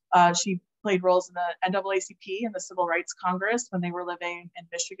 She played roles in the NAACP and the Civil Rights Congress when they were living in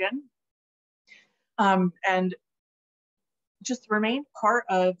Michigan. And just remained part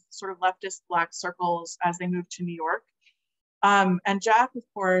of sort of leftist Black circles as they moved to New York. And Jack, of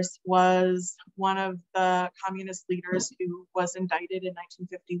course, was one of the communist leaders who was indicted in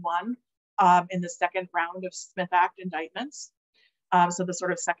 1951 in the second round of Smith Act indictments. So the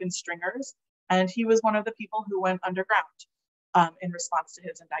sort of second stringers. And he was one of the people who went underground in response to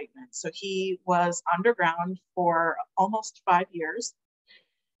his indictment. So he was underground for almost 5 years.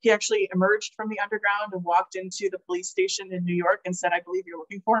 He actually emerged from the underground and walked into the police station in New York and said, "I believe you're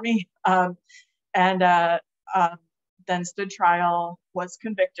looking for me." Then stood trial, was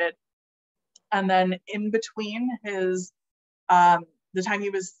convicted. And then in between his, the time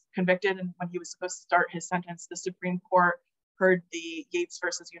he was convicted and when he was supposed to start his sentence, the Supreme Court heard the Yates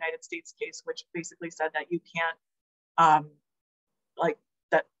versus United States case, which basically said that you can't, like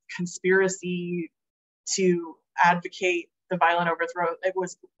that conspiracy to advocate the violent overthrow, it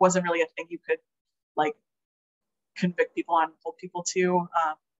wasn't really a thing you could like convict people on, hold people to.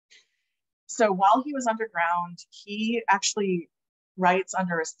 So while he was underground, he actually writes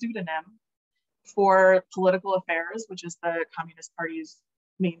under a pseudonym for Political Affairs, which is the Communist Party's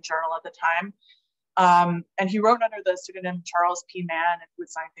main journal at the time. And he wrote under the pseudonym Charles P. Mann, and would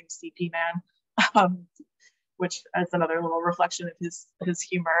sign things CP Mann, which is another little reflection of his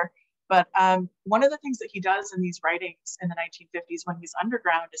humor. But one of the things that he does in these writings in the 1950s when he's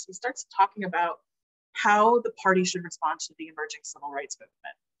underground is he starts talking about how the party should respond to the emerging civil rights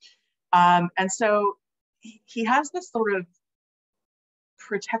movement. And so he has this sort of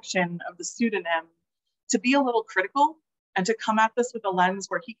protection of the pseudonym to be a little critical and to come at this with a lens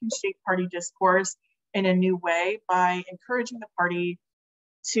where he can shape party discourse in a new way by encouraging the party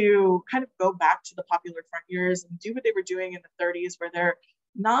to kind of go back to the popular front years and do what they were doing in the 30s, where they're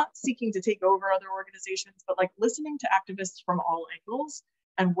not seeking to take over other organizations, but like listening to activists from all angles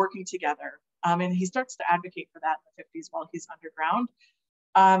and working together. And he starts to advocate for that in the 50s while he's underground.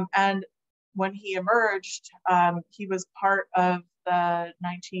 And when he emerged, he was part of the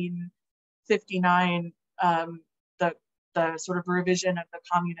 1959, the sort of revision of the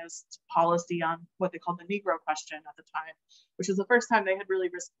communist policy on what they called the Negro question at the time, which was the first time they had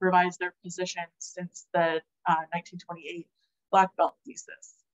really revised their position since the 1928 Black Belt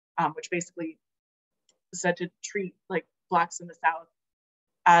thesis, which basically said to treat like Blacks in the South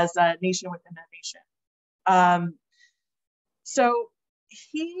as a nation within a nation. So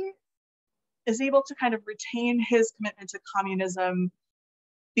he is able to kind of retain his commitment to communism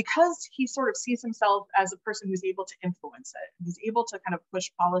because he sort of sees himself as a person who's able to influence it. He's able to kind of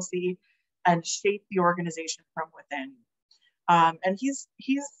push policy and shape the organization from within. And he's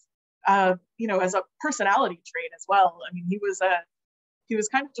you know, as a personality trait as well. I mean, he was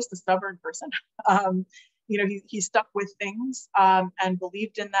kind of just a stubborn person. You know, he stuck with things and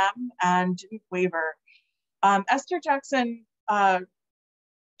believed in them and didn't waver. Esther Jackson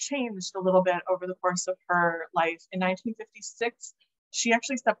changed a little bit over the course of her life. In 1956, she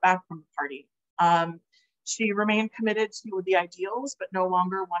actually stepped back from the party. She remained committed to the ideals, but no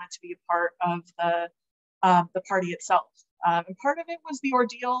longer wanted to be a part of the party itself. And part of it was the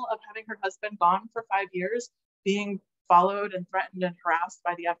ordeal of having her husband gone for 5 years, being followed and threatened and harassed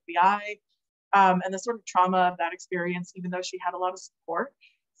by the FBI, and the sort of trauma of that experience, even though she had a lot of support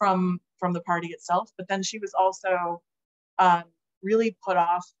from the party itself. But then she was also really put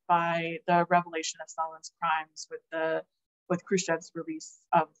off by the revelation of Stalin's crimes with Khrushchev's release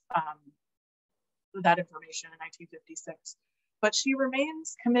of that information in 1956. But she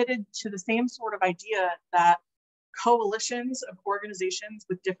remains committed to the same sort of idea that coalitions of organizations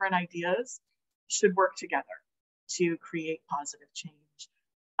with different ideas should work together to create positive change.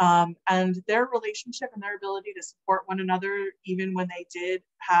 And their relationship and their ability to support one another, even when they did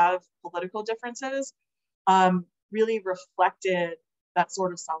have political differences, really reflected that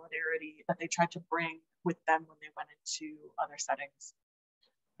sort of solidarity that they tried to bring with them when they went into other settings.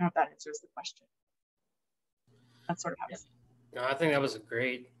 I don't know if that answers the question. That's sort of how it's. No, I think that was a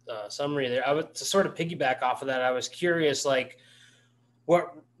great summary there. I would, to sort of piggyback off of that, I was curious, like,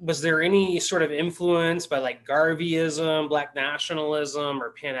 what was there any sort of influence by like Garveyism, Black nationalism,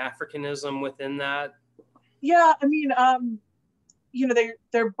 or Pan-Africanism within that? Yeah, I mean, you know,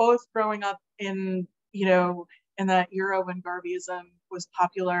 they're both growing up in, you know, in that era when Garveyism was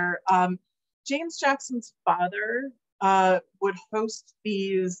popular. James Jackson's father would host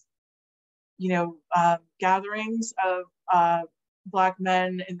these, you know, gatherings of Black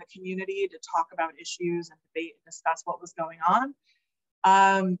men in the community to talk about issues and debate and discuss what was going on.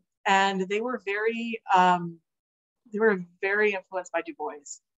 And they were very influenced by Du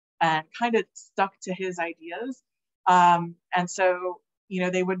Bois and kind of stuck to his ideas. And so, you know,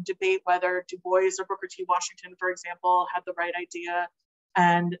 they would debate whether Du Bois or Booker T. Washington, for example, had the right idea.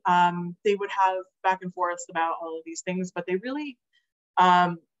 And they would have back and forths about all of these things, but they really,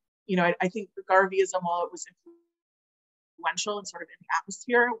 you know, I think the Garveyism, while it was influential and sort of in the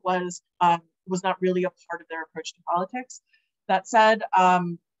atmosphere, was not really a part of their approach to politics. That said,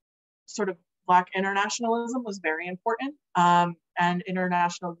 sort of Black internationalism was very important, and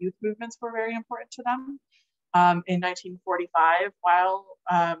international youth movements were very important to them. In 1945, while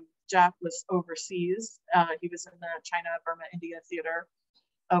Jack was overseas, he was in the China, Burma, India theater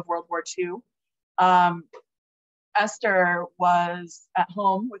of World War II. Esther was at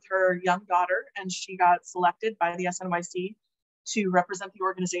home with her young daughter, and she got selected by the SNYC to represent the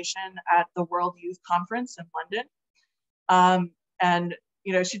organization at the World Youth Conference in London. And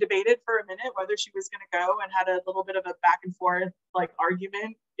you know, she debated for a minute whether she was going to go, and had a little bit of a back and forth like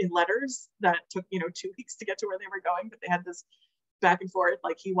argument in letters that took, you know, 2 weeks to get to where they were going. But they had this back and forth,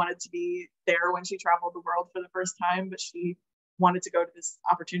 like he wanted to be there when she traveled the world for the first time, but she wanted to go to this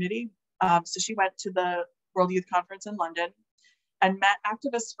opportunity. So she went to the World Youth Conference in London and met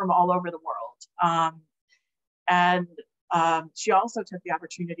activists from all over the world. And she also took the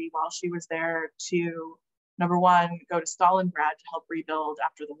opportunity while she was there to, number one, go to Stalingrad to help rebuild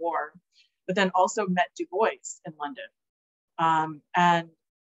after the war, but then also met Du Bois in London. And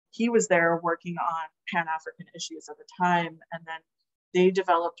he was there working on Pan-African issues at the time. And then they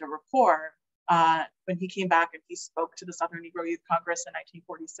developed a rapport when he came back and he spoke to the Southern Negro Youth Congress in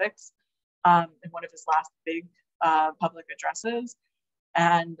 1946 in one of his last big public addresses.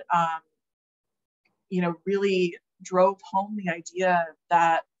 And, you know, really drove home the idea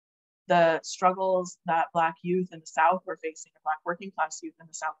that the struggles that Black youth in the South were facing, and Black working class youth in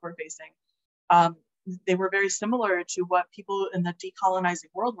the South were facing, they were very similar to what people in the decolonizing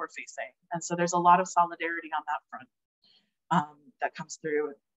world were facing. And so there's a lot of solidarity on that front that comes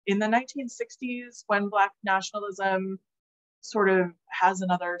through. In the 1960s, when Black nationalism sort of has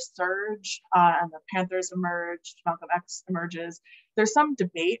another surge and the Panthers emerge, Malcolm X emerges, there's some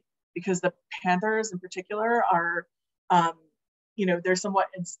debate because the Panthers in particular are, you know, they're somewhat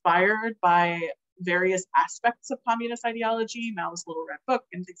inspired by various aspects of communist ideology, Mao's Little Red Book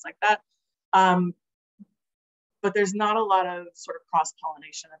and things like that. But there's not a lot of sort of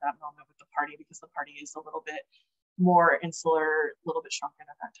cross-pollination at that moment with the party because the party is a little bit more insular, a little bit shrunken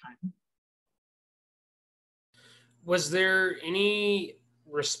at that time. Was there any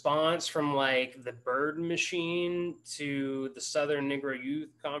response from like the Bird Machine to the Southern Negro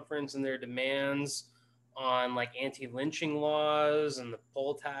Youth Conference and their demands on like anti-lynching laws and the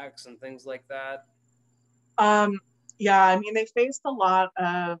poll tax and things like that? Yeah, I mean, they faced a lot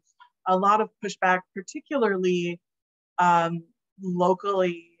of pushback, particularly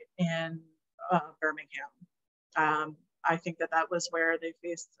locally in Birmingham. I think that was where they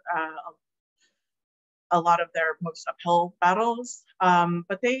faced a lot of their most uphill battles.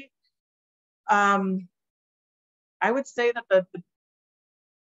 But they, I would say that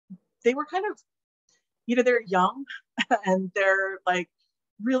they were kind of, you know, they're young and they're like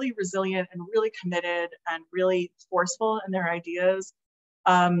really resilient and really committed and really forceful in their ideas,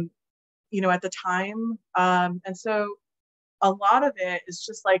 you know, at the time. And so a lot of it is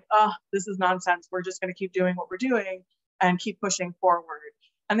just like, oh, this is nonsense. We're just going to keep doing what we're doing and keep pushing forward.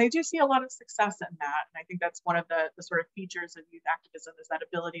 And they do see a lot of success in that. And I think that's one of the sort of features of youth activism, is that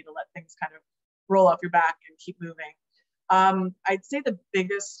ability to let things kind of roll off your back and keep moving. I'd say the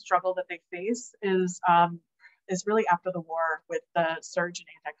biggest struggle that they face is really after the war with the surge in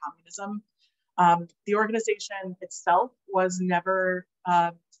anti-communism. The organization itself was never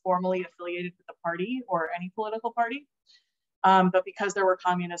formally affiliated with the party or any political party. But because there were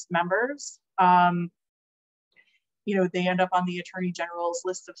communist members, you know, they end up on the Attorney General's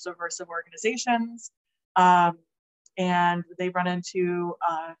list of subversive organizations, and they run into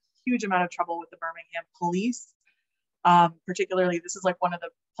huge amount of trouble with the Birmingham police. Particularly, this is like one of the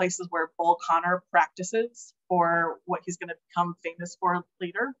places where Bull Connor practices for what he's going to become famous for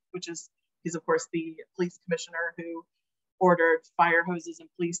later, which is he's, of course, the police commissioner who ordered fire hoses and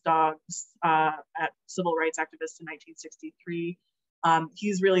police dogs at civil rights activists in 1963.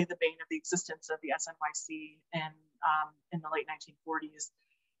 He's really the bane of the existence of the SNYC in the late 1940s,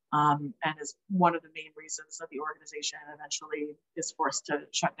 and is one of the main reasons that the organization eventually is forced to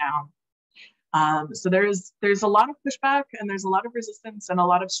shut down. So there's a lot of pushback, and there's a lot of resistance and a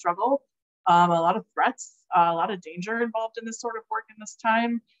lot of struggle, a lot of threats, a lot of danger involved in this sort of work in this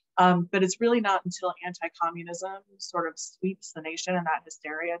time. But it's really not until anti-communism sort of sweeps the nation and that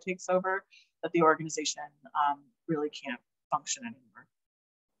hysteria takes over that the organization really can't function anymore.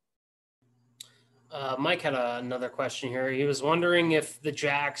 Mike had another question here. He was wondering if the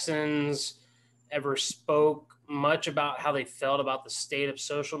Jacksons ever spoke much about how they felt about the state of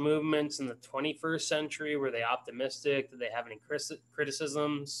social movements in the 21st century. Were they optimistic? Did they have any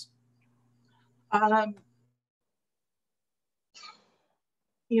criticisms? I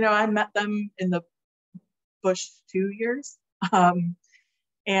met them in the Bush 2 years,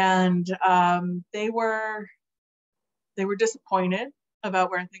 and they were disappointed about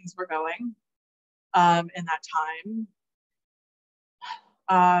where things were going in that time.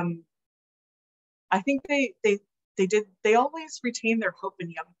 I think they always retained their hope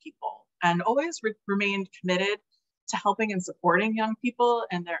in young people and always remained committed to helping and supporting young people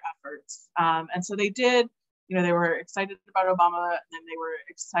and their efforts. And so they did. They were excited about Obama, and then they were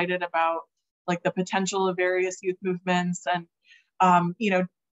excited about like the potential of various youth movements, and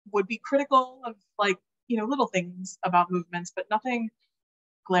would be critical of like little things about movements, but nothing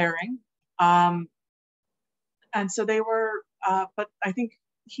glaring. And so they were, but I think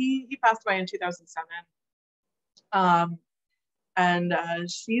he passed away in 2007, and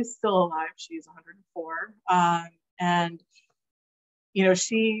she's still alive. She's 104, and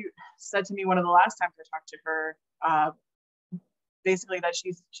she said to me one of the last times I talked to her, basically that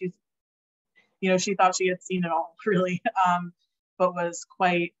she's she thought she had seen it all really, but was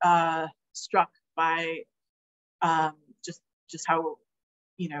quite struck by just how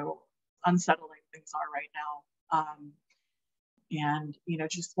unsettling things are right now, and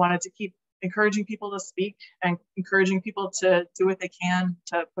just wanted to keep encouraging people to speak and encouraging people to do what they can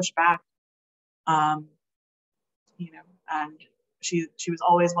to push back, and she was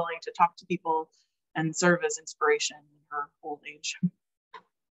always willing to talk to people and serve as inspiration in her old age.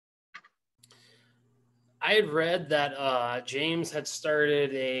 I had read that James had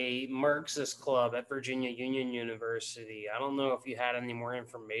started a Marxist club at Virginia Union University. I don't know if you had any more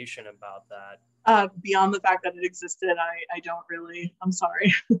information about that. Beyond the fact that it existed, I don't really. I'm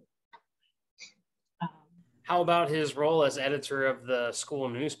sorry. How about his role as editor of the school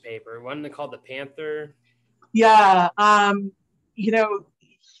newspaper? Wasn't it called the Panther? Yeah. He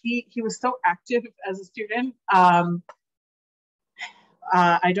was so active as a student.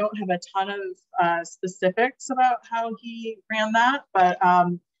 I don't have a ton of specifics about how he ran that, but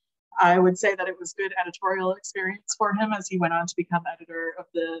I would say that it was good editorial experience for him as he went on to become editor of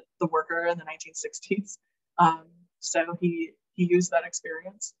the Worker in the 1960s. So he used that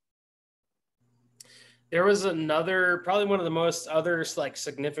experience. There was another, probably one of the most others like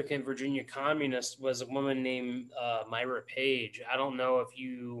significant Virginia communists was a woman named Myra Page. I don't know if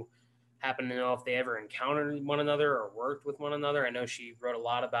you happen to know if they ever encountered one another or worked with one another. I know she wrote a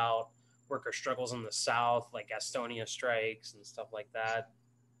lot about worker struggles in the South, like Gastonia strikes and stuff like that.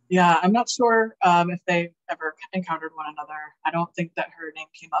 Yeah, I'm not sure if they ever encountered one another. I don't think that her name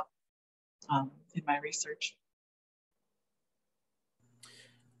came up in my research.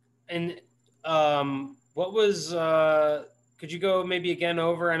 And what was, could you go maybe again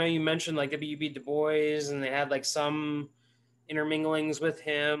over, I know you mentioned like W.B. Du Bois and they had like some interminglings with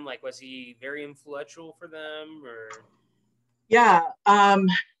him. Like, was he very influential for them or? Yeah.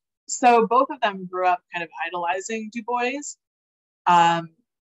 So both of them grew up kind of idolizing Du Bois.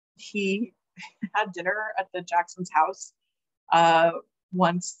 He had dinner at the Jackson's house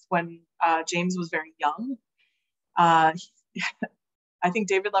once when James was very young. I think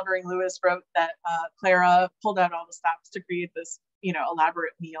David Levering Lewis wrote that Clara pulled out all the stops to create this,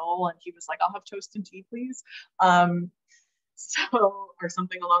 elaborate meal, and he was like, "I'll have toast and tea, please." Or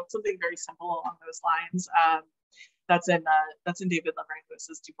something very simple along those lines. That's in David Levering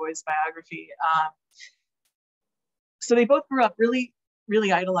Lewis's Du Bois biography. So they both grew up really,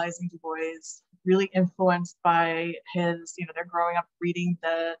 really idolizing Du Bois, really influenced by his. They're growing up reading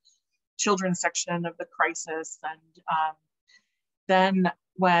the children's section of the Crisis, and then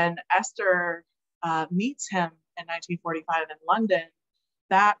when Esther meets him in 1945 in London,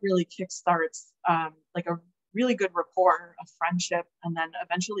 that really kickstarts like a really good rapport, a friendship, and then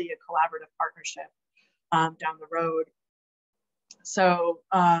eventually a collaborative partnership down the road. So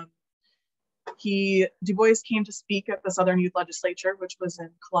Du Bois came to speak at the Southern Youth Legislature, which was in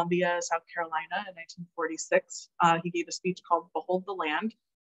Columbia, South Carolina in 1946. He gave a speech called Behold the Land,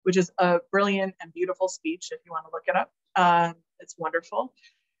 which is a brilliant and beautiful speech if you want to look it up. It's wonderful.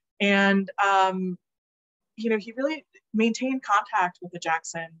 And, he really maintained contact with the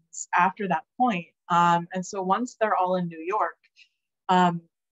Jacksons after that point. And so once they're all in New York,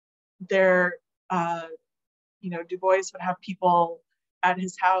 Du Bois would have people at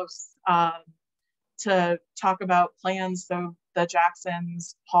his house to talk about plans. So the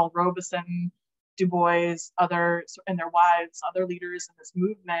Jacksons, Paul Robeson, Du Bois, others and their wives, other leaders in this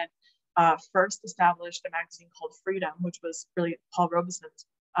movement, first established a magazine called Freedom, which was really Paul Robeson's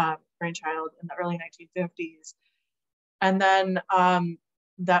brainchild in the early 1950s. And then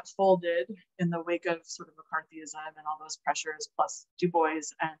that folded in the wake of sort of McCarthyism and all those pressures, plus Du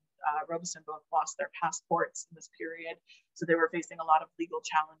Bois and Robeson both lost their passports in this period. So they were facing a lot of legal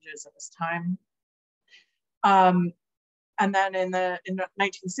challenges at this time. And then in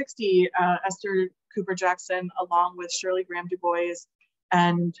 1960, Esther Cooper Jackson, along with Shirley Graham Du Bois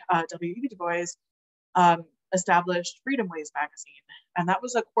and W.E.B. Du Bois, established Freedom Ways magazine. And that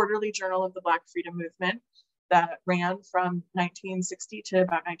was a quarterly journal of the Black freedom movement that ran from 1960 to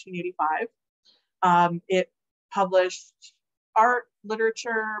about 1985. It published art,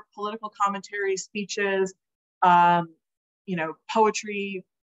 literature, political commentary, speeches, poetry,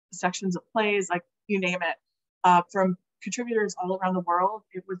 sections of plays, like you name it, from contributors all around the world.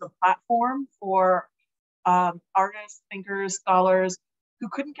 It was a platform for artists, thinkers, scholars who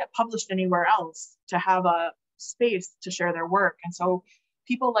couldn't get published anywhere else to have a space to share their work. And so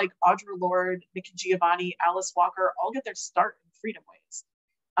people like Audre Lorde, Nikki Giovanni, Alice Walker all get their start in Freedom Ways.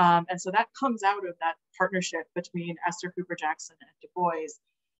 And so that comes out of that partnership between Esther Cooper Jackson and Du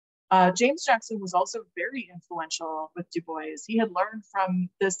Bois. James Jackson was also very influential with Du Bois. He had learned from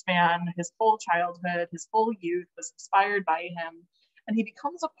this man his whole childhood, his whole youth, was inspired by him. And he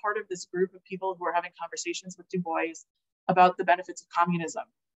becomes a part of this group of people who are having conversations with Du Bois about the benefits of communism.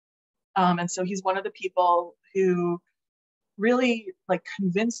 And so he's one of the people who really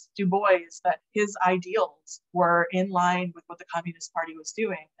convinced Du Bois that his ideals were in line with what the Communist Party was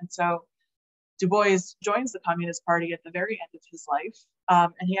doing. And so Du Bois joins the Communist Party at the very end of his life.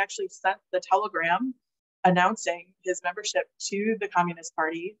 And he actually sent the telegram announcing his membership to the Communist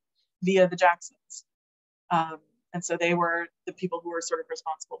Party via the Jacksons. And so they were the people who were sort of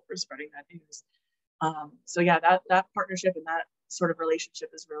responsible for spreading that news. So yeah, that partnership and that sort of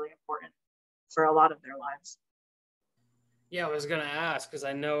relationship is really important for a lot of their lives. Yeah, I was gonna ask because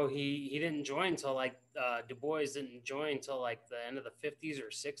I know he didn't join until Du Bois didn't join until the end of the 50s or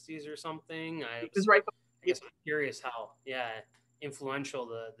 60s or something. I was right. I guess I'm curious how influential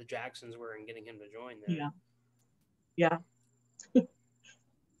the Jacksons were in getting him to join there. Yeah.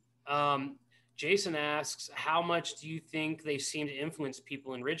 Jason asks, how much do you think they seem to influence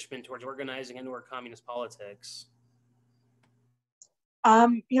people in Richmond towards organizing into our communist politics?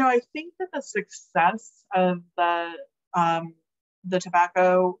 I think that the success of the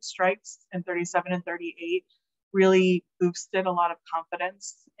tobacco strikes in 37 and 38 really boosted a lot of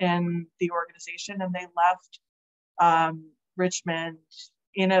confidence in the organization, and they left Richmond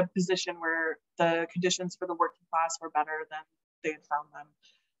in a position where the conditions for the working class were better than they had found them.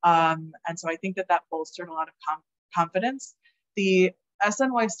 And so I think that bolstered a lot of confidence. The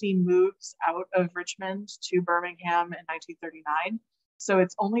SNYC moves out of Richmond to Birmingham in 1939. So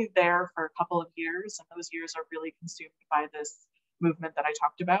it's only there for a couple of years, and those years are really consumed by this movement that I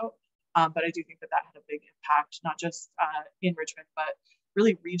talked about. But I do think that had a big impact, not just in Richmond, but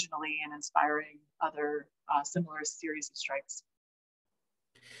really regionally, and inspiring other similar series of strikes.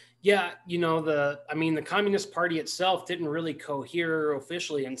 Yeah, the Communist Party itself didn't really cohere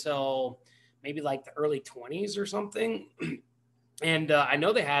officially until maybe the early 20s or something. And I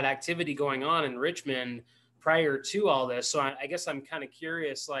know they had activity going on in Richmond prior to all this. So I guess I'm kind of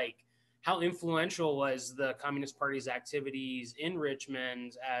curious, how influential was the Communist Party's activities in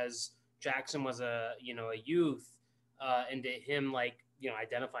Richmond as Jackson was a youth, into him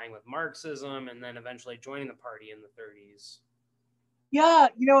identifying with Marxism and then eventually joining the party in the 30s. Yeah,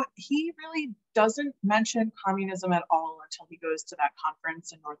 he really doesn't mention communism at all until he goes to that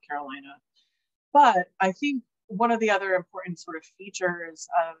conference in North Carolina. But I think one of the other important sort of features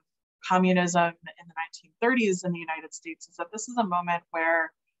of communism in the 1930s in the United States is that this is a moment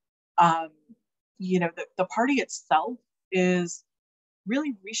where, the party itself is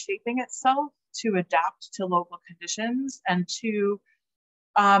really reshaping itself to adapt to local conditions and to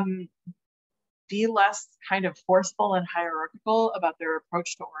be less kind of forceful and hierarchical about their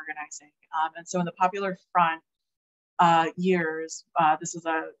approach to organizing. And so in the Popular Front years, this is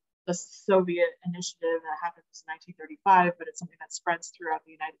the Soviet initiative that happened in 1935, but it's something that spreads throughout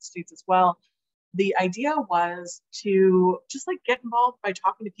the United States as well. The idea was to just like get involved by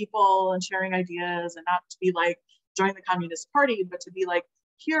talking to people and sharing ideas, and not to be like join the Communist Party, but to be like,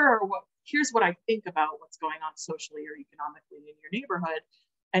 here's what I think about what's going on socially or economically in your neighborhood,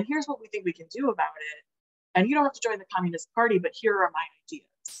 and here's what we think we can do about it. And you don't have to join the Communist Party, but here are my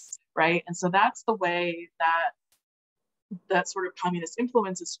ideas, right? And so that's the way that sort of communist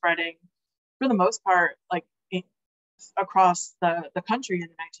influence is spreading, for the most part, like across the country in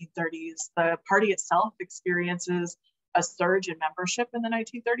the 1930s. The party itself experiences a surge in membership in the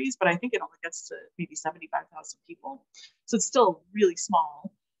 1930s, but I think it only gets to maybe 75,000 people. So it's still really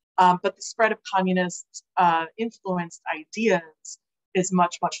small. But the spread of communist influenced ideas is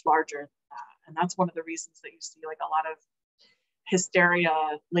much, much larger than that. And that's one of the reasons that you see like a lot of hysteria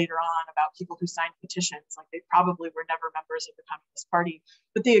later on about people who signed petitions. Like they probably were never members of the Communist Party,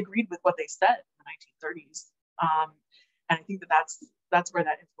 but they agreed with what they said in the 1930s. And I think that's where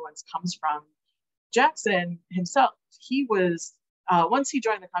that influence comes from. Jackson himself, he was, once he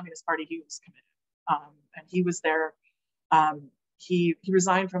joined the Communist Party, he was committed. And he was there. He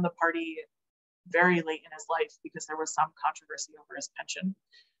resigned from the party very late in his life because there was some controversy over his pension.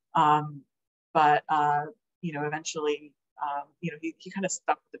 But eventually, he kind of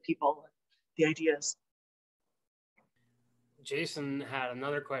stuck with the people and the ideas. Jason had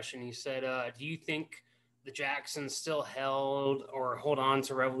another question. He said, do you think the Jacksons still held or hold on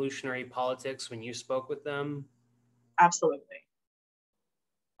to revolutionary politics when you spoke with them? Absolutely.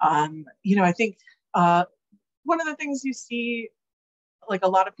 I think one of the things you see, like a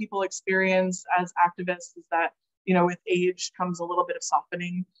lot of people experience as activists, is that, with age comes a little bit of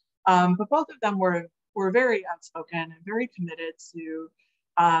softening. But both of them were very outspoken and very committed to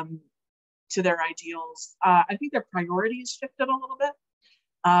their ideals. I think their priorities shifted a little bit.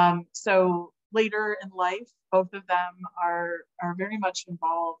 So later in life, both of them are very much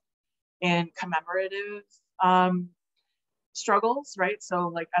involved in commemorative struggles, right? So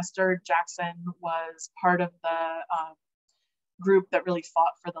like Esther Jackson was part of the group that really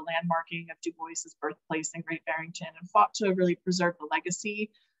fought for the landmarking of Du Bois's birthplace in Great Barrington, and fought to really preserve the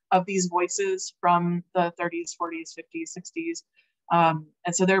legacy of these voices from the 30s, 40s, 50s, 60s.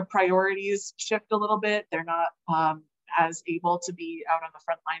 And so their priorities shift a little bit. They're not as able to be out on the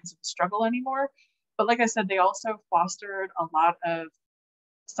front lines of the struggle anymore. But like I said, they also fostered a lot of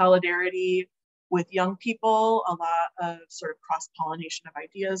solidarity with young people, a lot of sort of cross-pollination of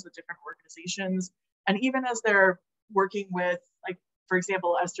ideas with different organizations. And even as they're working with, like, for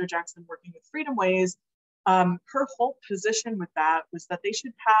example, Esther Jackson working with Freedom Ways, her whole position with that was that they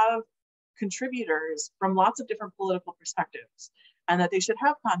should have contributors from lots of different political perspectives, and that they should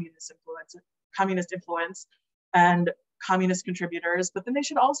have communist influence and communist contributors, but then they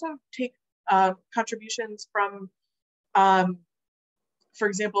should also take contributions from, for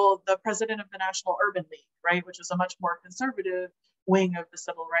example, the president of the National Urban League, right, which is a much more conservative wing of the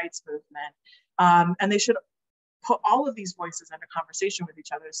civil rights movement. And they should put all of these voices into conversation with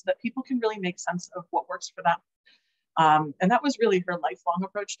each other so that people can really make sense of what works for them. And that was really her lifelong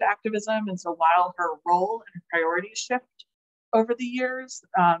approach to activism. And so while her role and her priorities shift over the years,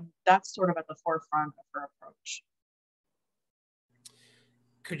 that's sort of at the forefront of her approach.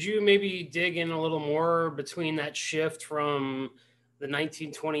 Could you maybe dig in a little more between that shift from the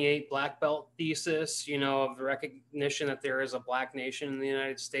 1928 Black Belt thesis, of the recognition that there is a Black nation in the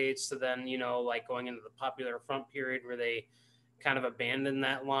United States, to then, like going into the Popular Front period where they kind of abandoned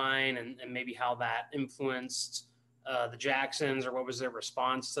that line, and maybe how that influenced the Jacksons, or what was their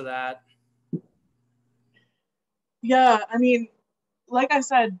response to that? Yeah, I mean, like I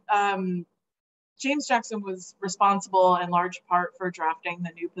said, James Jackson was responsible in large part for drafting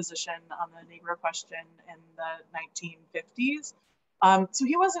the new position on the Negro question in the 1950s. So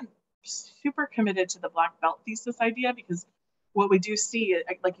he wasn't super committed to the Black Belt thesis idea, because what we do see,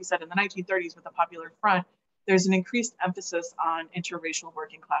 like you said, in the 1930s with the Popular Front, there's an increased emphasis on interracial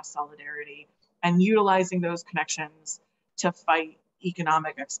working class solidarity and utilizing those connections to fight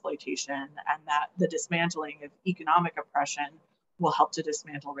economic exploitation, and that the dismantling of economic oppression will help to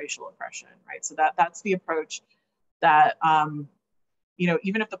dismantle racial oppression, right? So that's the approach that,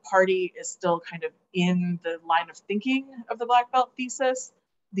 even if the party is still kind of in the line of thinking of the Black Belt thesis,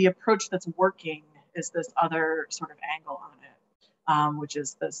 the approach that's working is this other sort of angle on it, which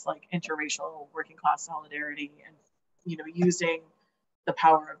is this like interracial working class solidarity, and using the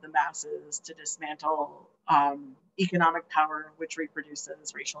power of the masses to dismantle economic power, which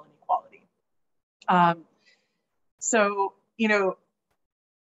reproduces racial inequality. So, you know,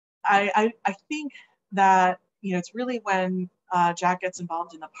 I think that, you know, it's really when Jack gets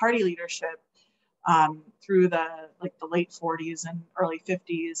involved in the party leadership through the late 40s and early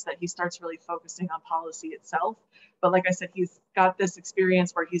 50s that he starts really focusing on policy itself. But like I said, he's got this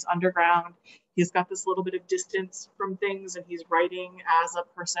experience where he's underground. He's got this little bit of distance from things, and he's writing as a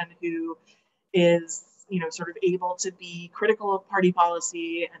person who is, you know, sort of able to be critical of party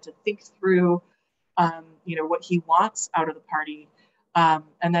policy and to think through, you know, what he wants out of the party,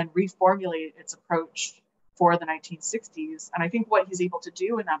 and then reformulate its approach for the 1960s. And I think what he's able to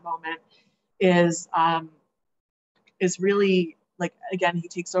do in that moment is really, like, again, he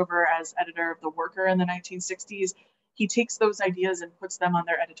takes over as editor of The Worker in the 1960s. He takes those ideas and puts them on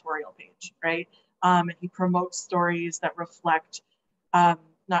their editorial page, right? And he promotes stories that reflect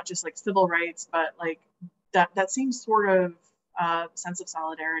not just like civil rights, but like that same sort of sense of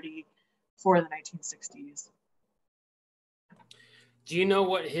solidarity for the 1960s. Do you know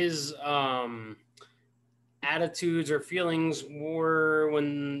what his attitudes or feelings were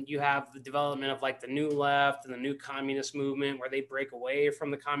when you have the development of like the New Left and the New Communist movement, where they break away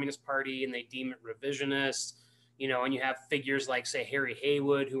from the Communist Party and they deem it revisionist, you know, and you have figures like, say, Harry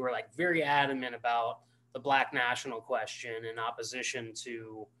Haywood, who were like very adamant about the Black national question in opposition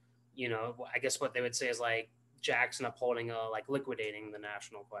to, you know, I guess what they would say is like Jackson upholding like liquidating the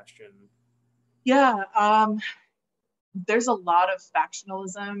national question. Yeah, there's a lot of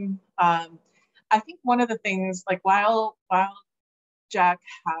factionalism. I think one of the things, like, while Jack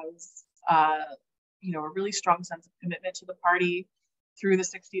has, you know, a really strong sense of commitment to the party through the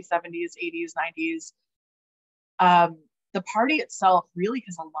 60s, 70s, 80s, 90s, the party itself really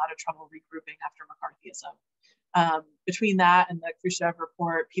has a lot of trouble regrouping after McCarthyism. Between that and the Khrushchev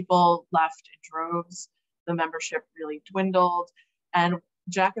report, people left in droves. The membership really dwindled. And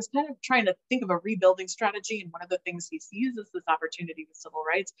Jack is kind of trying to think of a rebuilding strategy. And one of the things he sees is this opportunity with civil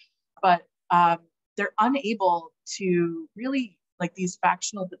rights. But they're unable to really, like, these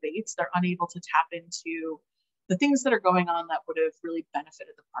factional debates, they're unable to tap into the things that are going on that would have really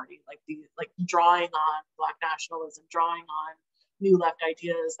benefited the party, like drawing on Black nationalism, drawing on New Left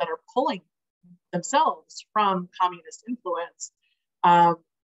ideas that are pulling themselves from communist influence.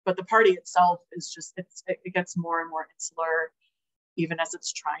 But the party itself is just, it gets more and more insular, even as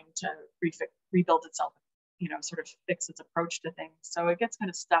it's trying to rebuild itself, you know, sort of fix its approach to things. So it gets kind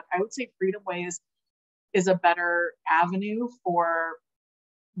of stuck. I would say Freedom Ways is a better avenue for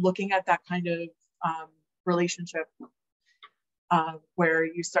looking at that kind of relationship, where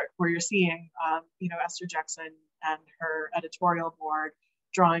you're seeing, you know, Esther Jackson and her editorial board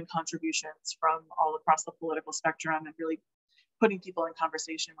drawing contributions from all across the political spectrum and really putting people in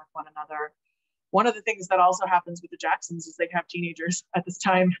conversation with one another. One of the things that also happens with the Jacksons is they have teenagers at this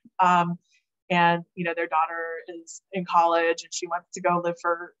time. And, you know, their daughter is in college and she wants to go live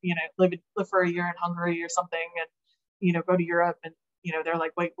for a year in Hungary or something, and, you know, go to Europe. And, you know, they're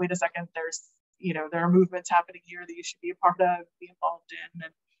like, wait a second, there are movements happening here that you should be a part of, be involved in.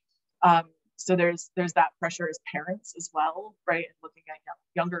 And so there's that pressure as parents as well, right? And looking at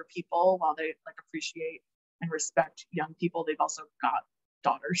younger people, while they like appreciate and respect young people, they've also got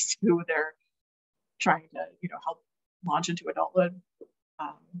daughters who they're trying to, you know, help launch into adulthood.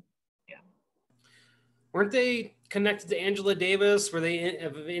 Weren't they connected to Angela Davis? Were they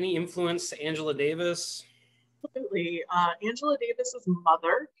of any influence to Angela Davis? Absolutely. Angela Davis's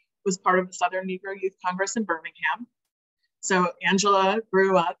mother was part of the Southern Negro Youth Congress in Birmingham. So Angela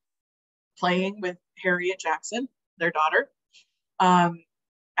grew up playing with Harriet Jackson, their daughter,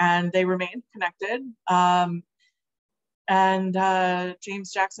 and they remained connected. And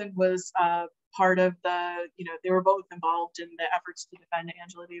James Jackson was part of the, you know, they were both involved in the efforts to defend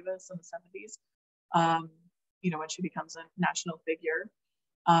Angela Davis in the 70s, you know, when she becomes a national figure,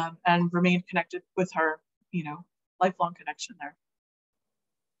 and remained connected with her, you know, lifelong connection there.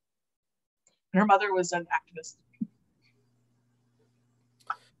 And her mother was an activist.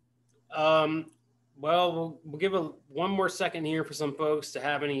 Well, we'll give one more second here for some folks to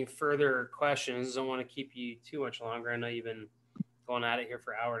have any further questions. Don't want to keep you too much longer. I know you've been going at it here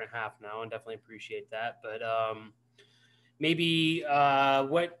for an hour and a half now, and definitely appreciate that. But maybe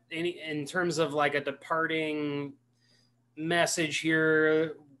in terms of like a departing message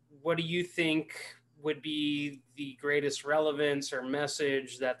here, what do you think would be the greatest relevance or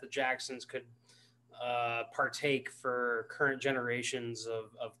message that the Jacksons could partake for current generations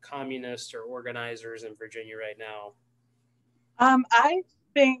of communists or organizers in Virginia right now? I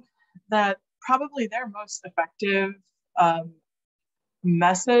think that probably their most effective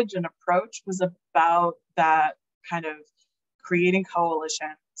message and approach was about that kind of creating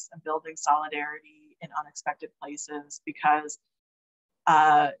coalitions and building solidarity in unexpected places, because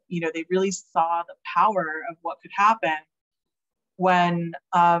they really saw the power of what could happen when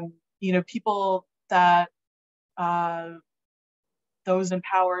people that those in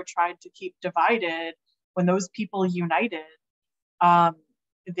power tried to keep divided. When those people united,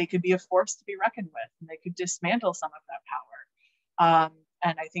 they could be a force to be reckoned with, and they could dismantle some of that power.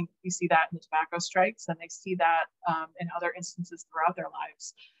 And I think you see that in the tobacco strikes, and they see that in other instances throughout their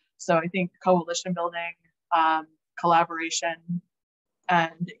lives. So I think coalition building, collaboration,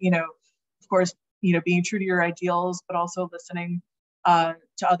 and, of course, being true to your ideals, but also listening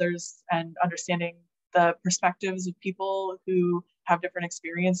to others and understanding the perspectives of people who have different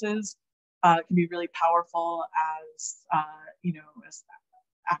experiences can be really powerful as, as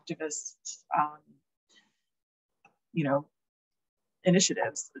activists,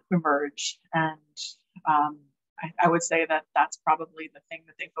 initiatives emerge. And I would say that that's probably the thing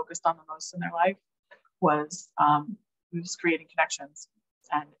that they focused on the most in their life was creating connections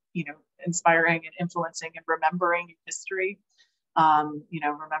and, inspiring and influencing and remembering history,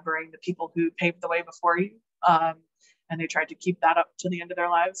 remembering the people who paved the way before you. And they tried to keep that up to the end of their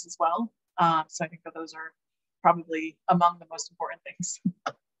lives as well. So I think that those are probably among the most important things.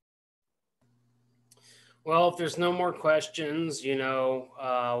 Well, if there's no more questions,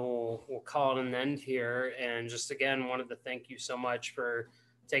 we'll call it an end here. And just again, wanted to thank you so much for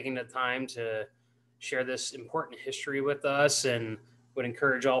taking the time to share this important history with us, and would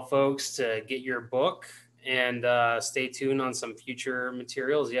encourage all folks to get your book and stay tuned on some future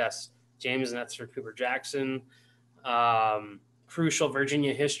materials. Yes, James and Esther Cooper Jackson, crucial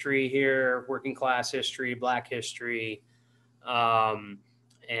Virginia history here, working class history, Black history.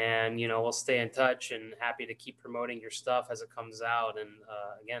 And, we'll stay in touch, and happy to keep promoting your stuff as it comes out. And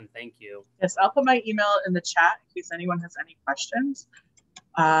again, thank you. Yes, I'll put my email in the chat in case anyone has any questions.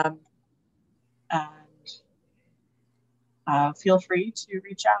 And feel free to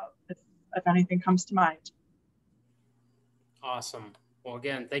reach out if anything comes to mind. Awesome. Well,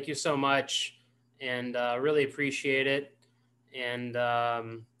 again, thank you so much, and really appreciate it. And,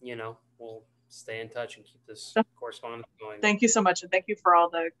 we'll stay in touch and keep this correspondence going. Thank you so much. And thank you for all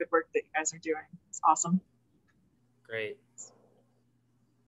the good work that you guys are doing. It's awesome. Great.